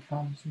threshold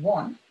becomes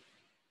 1.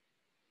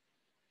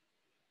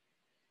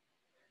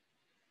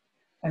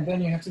 And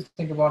then you have to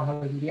think about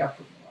how to do the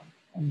output neuron.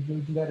 And we'll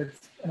do that at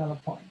another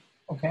point,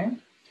 okay?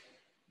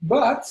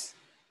 But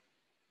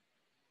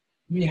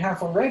we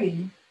have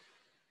already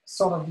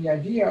sort of the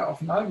idea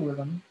of an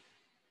algorithm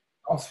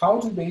of how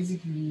to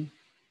basically,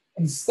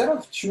 instead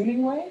of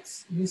tuning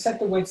weights, we set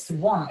the weights to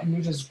 1 and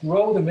we just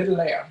grow the middle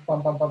layer,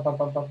 bum, bum, bum, bum,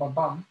 bum, bum, bum,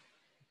 bum.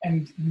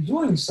 And in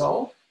doing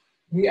so,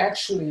 we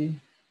actually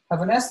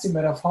have an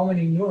estimate of how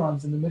many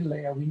neurons in the middle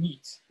layer we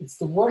need. It's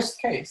the worst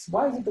case.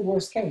 Why is it the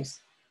worst case?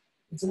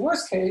 It's the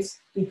worst case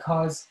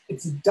because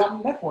it's a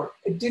dumb network.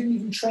 It didn't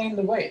even train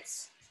the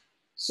weights.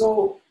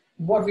 So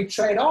what we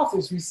trade off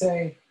is we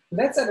say,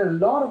 let's add a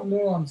lot of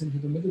neurons into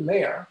the middle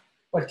layer,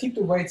 but keep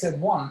the weights at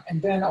 1,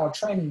 and then our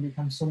training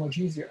becomes so much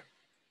easier.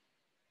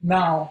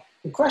 Now,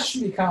 the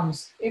question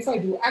becomes, if I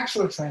do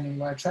actual training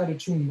where I try to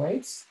tune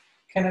weights,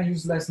 can I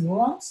use less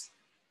neurons?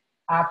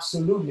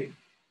 Absolutely.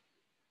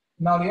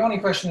 Now, the only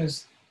question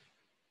is,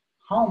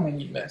 how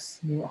many less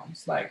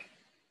neurons? Like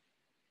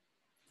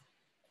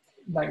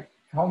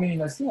how many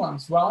less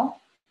neurons? Well,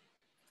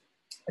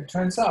 it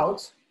turns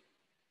out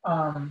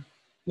the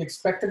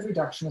expected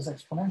reduction is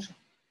exponential.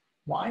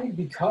 Why?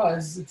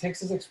 Because it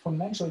takes us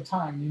exponential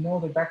time. You know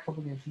that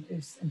backpropagation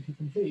is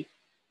NP-complete.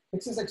 It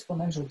takes us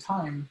exponential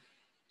time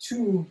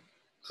to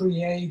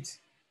create,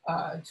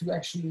 to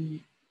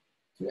actually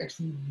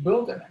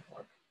build a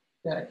network,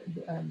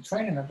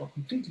 train a network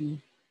completely.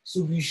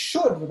 So we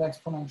should, with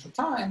exponential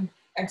time,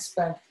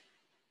 expect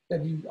that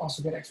we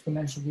also get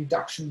exponential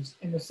reductions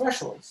in the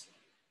thresholds.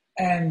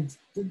 And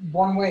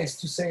one way is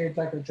to say it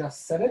like I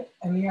just said it,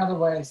 and the other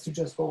way is to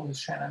just go with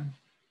Shannon.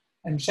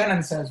 And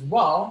Shannon says,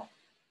 well,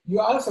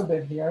 your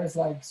alphabet here is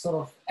like sort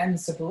of n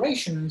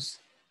separations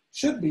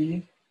should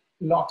be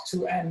log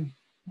 2n,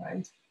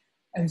 right?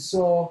 And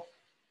so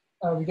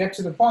we get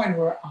to the point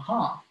where,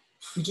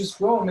 we just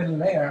grow a middle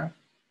layer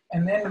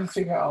and then we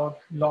figure out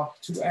log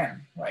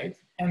 2n, right?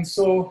 And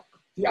so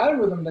the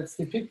algorithm that's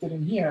depicted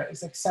in here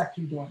is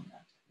exactly doing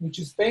that, which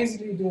is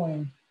basically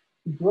doing,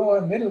 we grow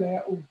a middle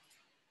layer,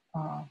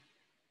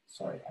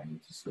 Sorry, I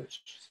need to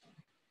switch.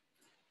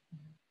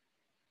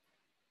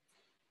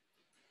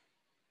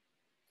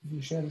 If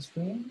you share the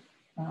screen,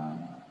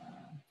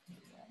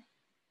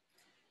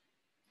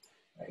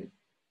 right?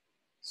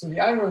 So the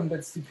algorithm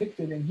that's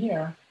depicted in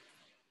here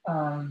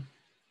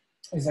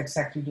is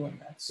exactly doing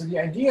that. So the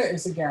idea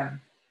is, again,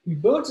 we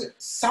built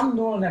some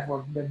neural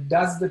network that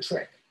does the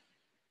trick.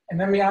 And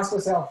then we ask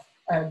ourselves,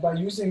 by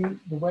using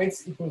the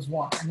weights equals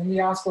 1, and then we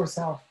ask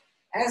ourselves,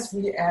 as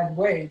we add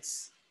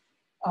weights,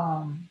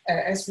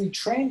 as we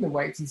train the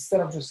weights,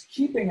 instead of just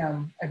keeping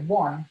them at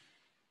 1,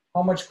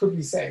 how much could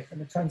we save?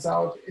 And it turns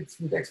out it's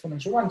with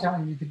exponential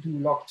runtime, you could do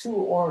log 2,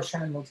 or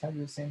Shannon will tell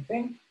you the same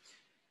thing.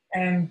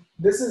 And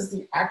this is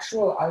the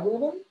actual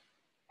algorithm.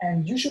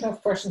 And you should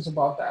have questions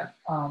about that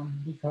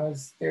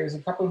because there's a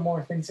couple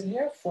more things in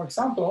here. For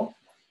example,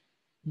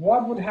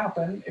 what would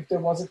happen if there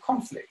was a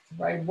conflict,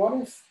 right? What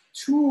if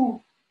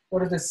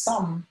what if the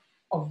sum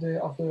of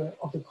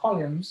the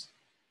columns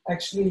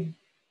actually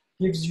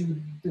gives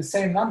you the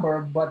same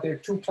number, but there are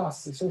 2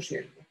 classes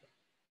associated with it?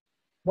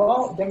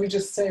 Well, then we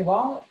just say,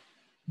 well,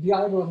 the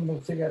algorithm will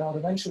figure it out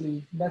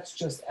eventually. Let's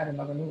just add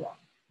another neuron,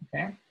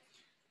 okay?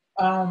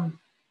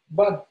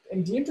 But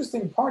the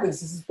interesting part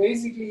is this is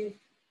basically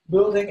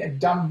building a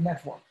dumb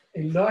network,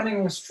 a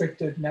learning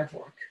restricted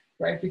network,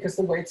 right? Because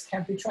the weights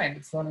can't be trained,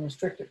 it's learning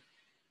restricted.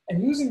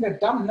 And using that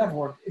dumb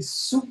network is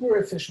super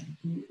efficient.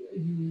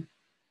 You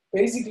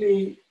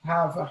basically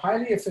have a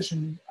highly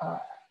efficient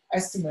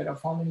estimate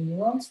of how many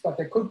neurons, but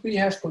there could be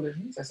hash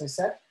collisions, as I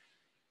said.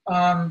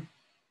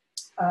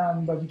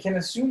 But we can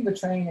assume the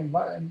training and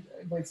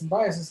weights and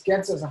biases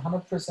gets us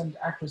 100%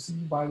 accuracy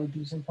by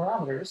reducing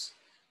parameters.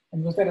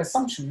 And with that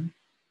assumption,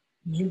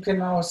 you can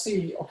now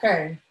see,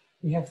 okay,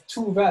 we have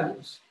 2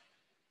 values.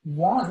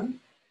 One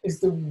is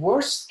the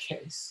worst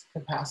case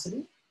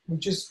capacity,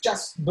 which is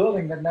just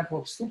building that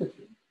network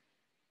stupidly.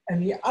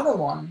 And the other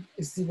one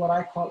is the what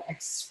I call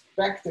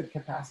expected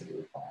capacity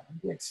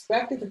requirement. The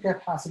expected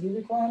capacity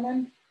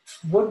requirement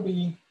would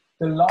be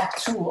the log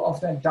 2 of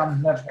that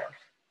dumb network.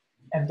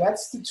 And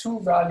that's the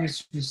 2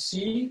 values you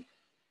see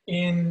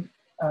in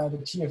the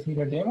TF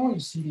meter demo.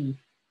 You see the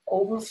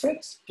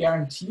overfit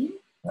guarantee,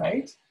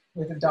 right,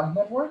 with the dumb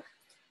network.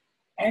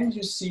 And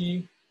you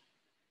see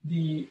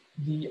the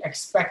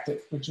expected,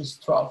 which is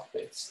 12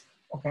 bits,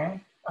 okay,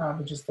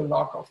 which is the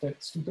log of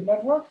that stupid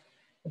network.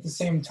 At the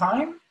same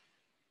time,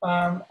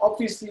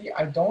 obviously,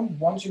 I don't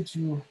want you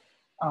to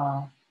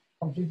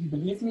completely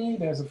believe me.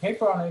 There's a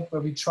paper on it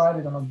where we tried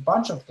it on a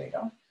bunch of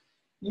data,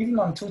 even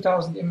on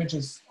 2,000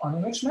 images on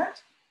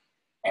ImageNet.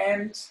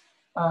 And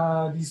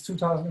these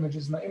 2,000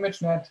 images on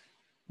ImageNet,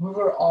 we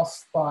were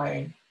off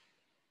by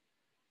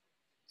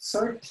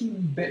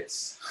 13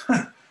 bits.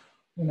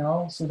 You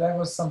know, so that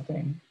was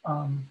something.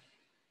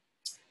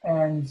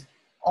 And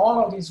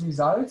all of these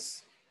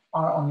results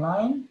are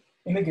online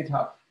in a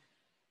GitHub.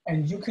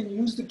 And you can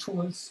use the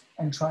tools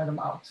and try them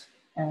out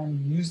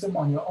and use them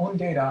on your own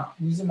data,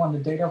 use them on the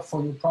data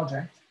for your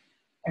project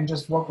and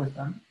just work with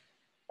them.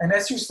 And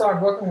as you start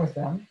working with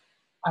them,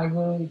 I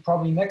will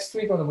probably next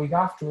week or the week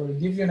after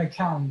give you an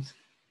account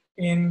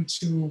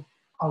into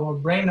our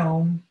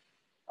Brainome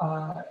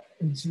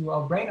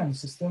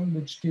system,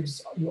 which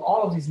gives you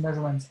all of these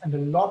measurements and a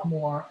lot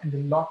more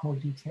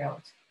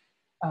detailed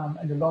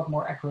and a lot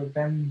more accurate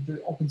than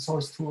the open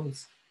source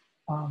tools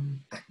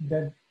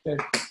that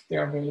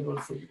they're available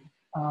for you.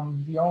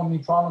 The only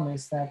problem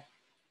is that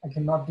I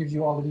cannot give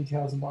you all the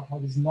details about how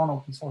these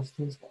non-open source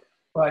tools work.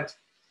 But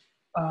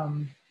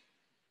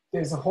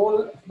there's a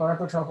whole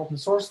repertoire of open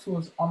source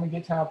tools on the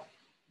GitHub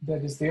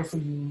that is there for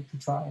you to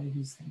try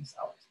these things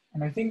out.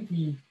 And I think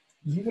we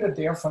leave it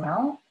there for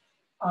now.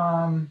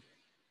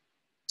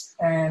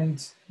 And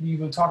we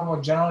will talk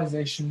about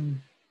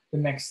generalization the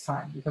next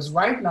time. Because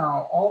right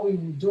now, all we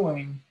were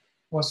doing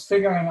was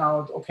figuring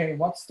out, okay,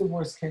 what's the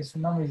worst case for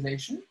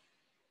memorization?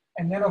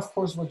 And then, of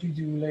course, what you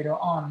do later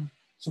on.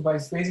 So by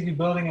basically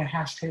building a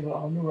hash table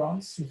of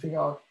neurons to figure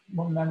out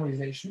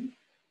memorization.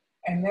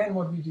 And then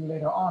what we do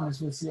later on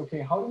is we'll see,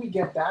 okay, how do we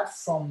get that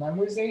from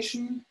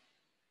memorization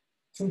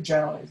to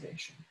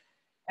generalization?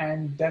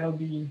 And that'll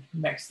be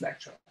next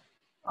lecture.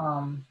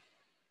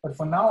 But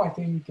for now, I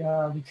think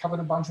we covered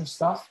a bunch of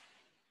stuff.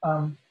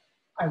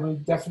 I will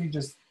definitely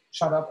just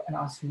shut up and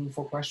ask you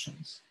for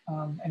questions.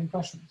 Any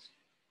questions?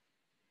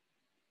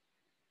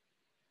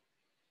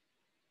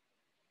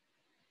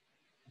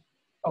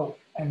 Oh,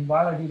 and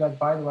while I do that,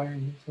 by the way,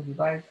 to the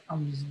right,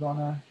 I'm just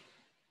gonna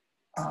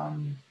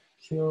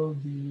kill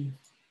the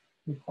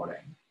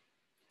recording.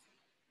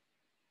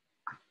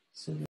 So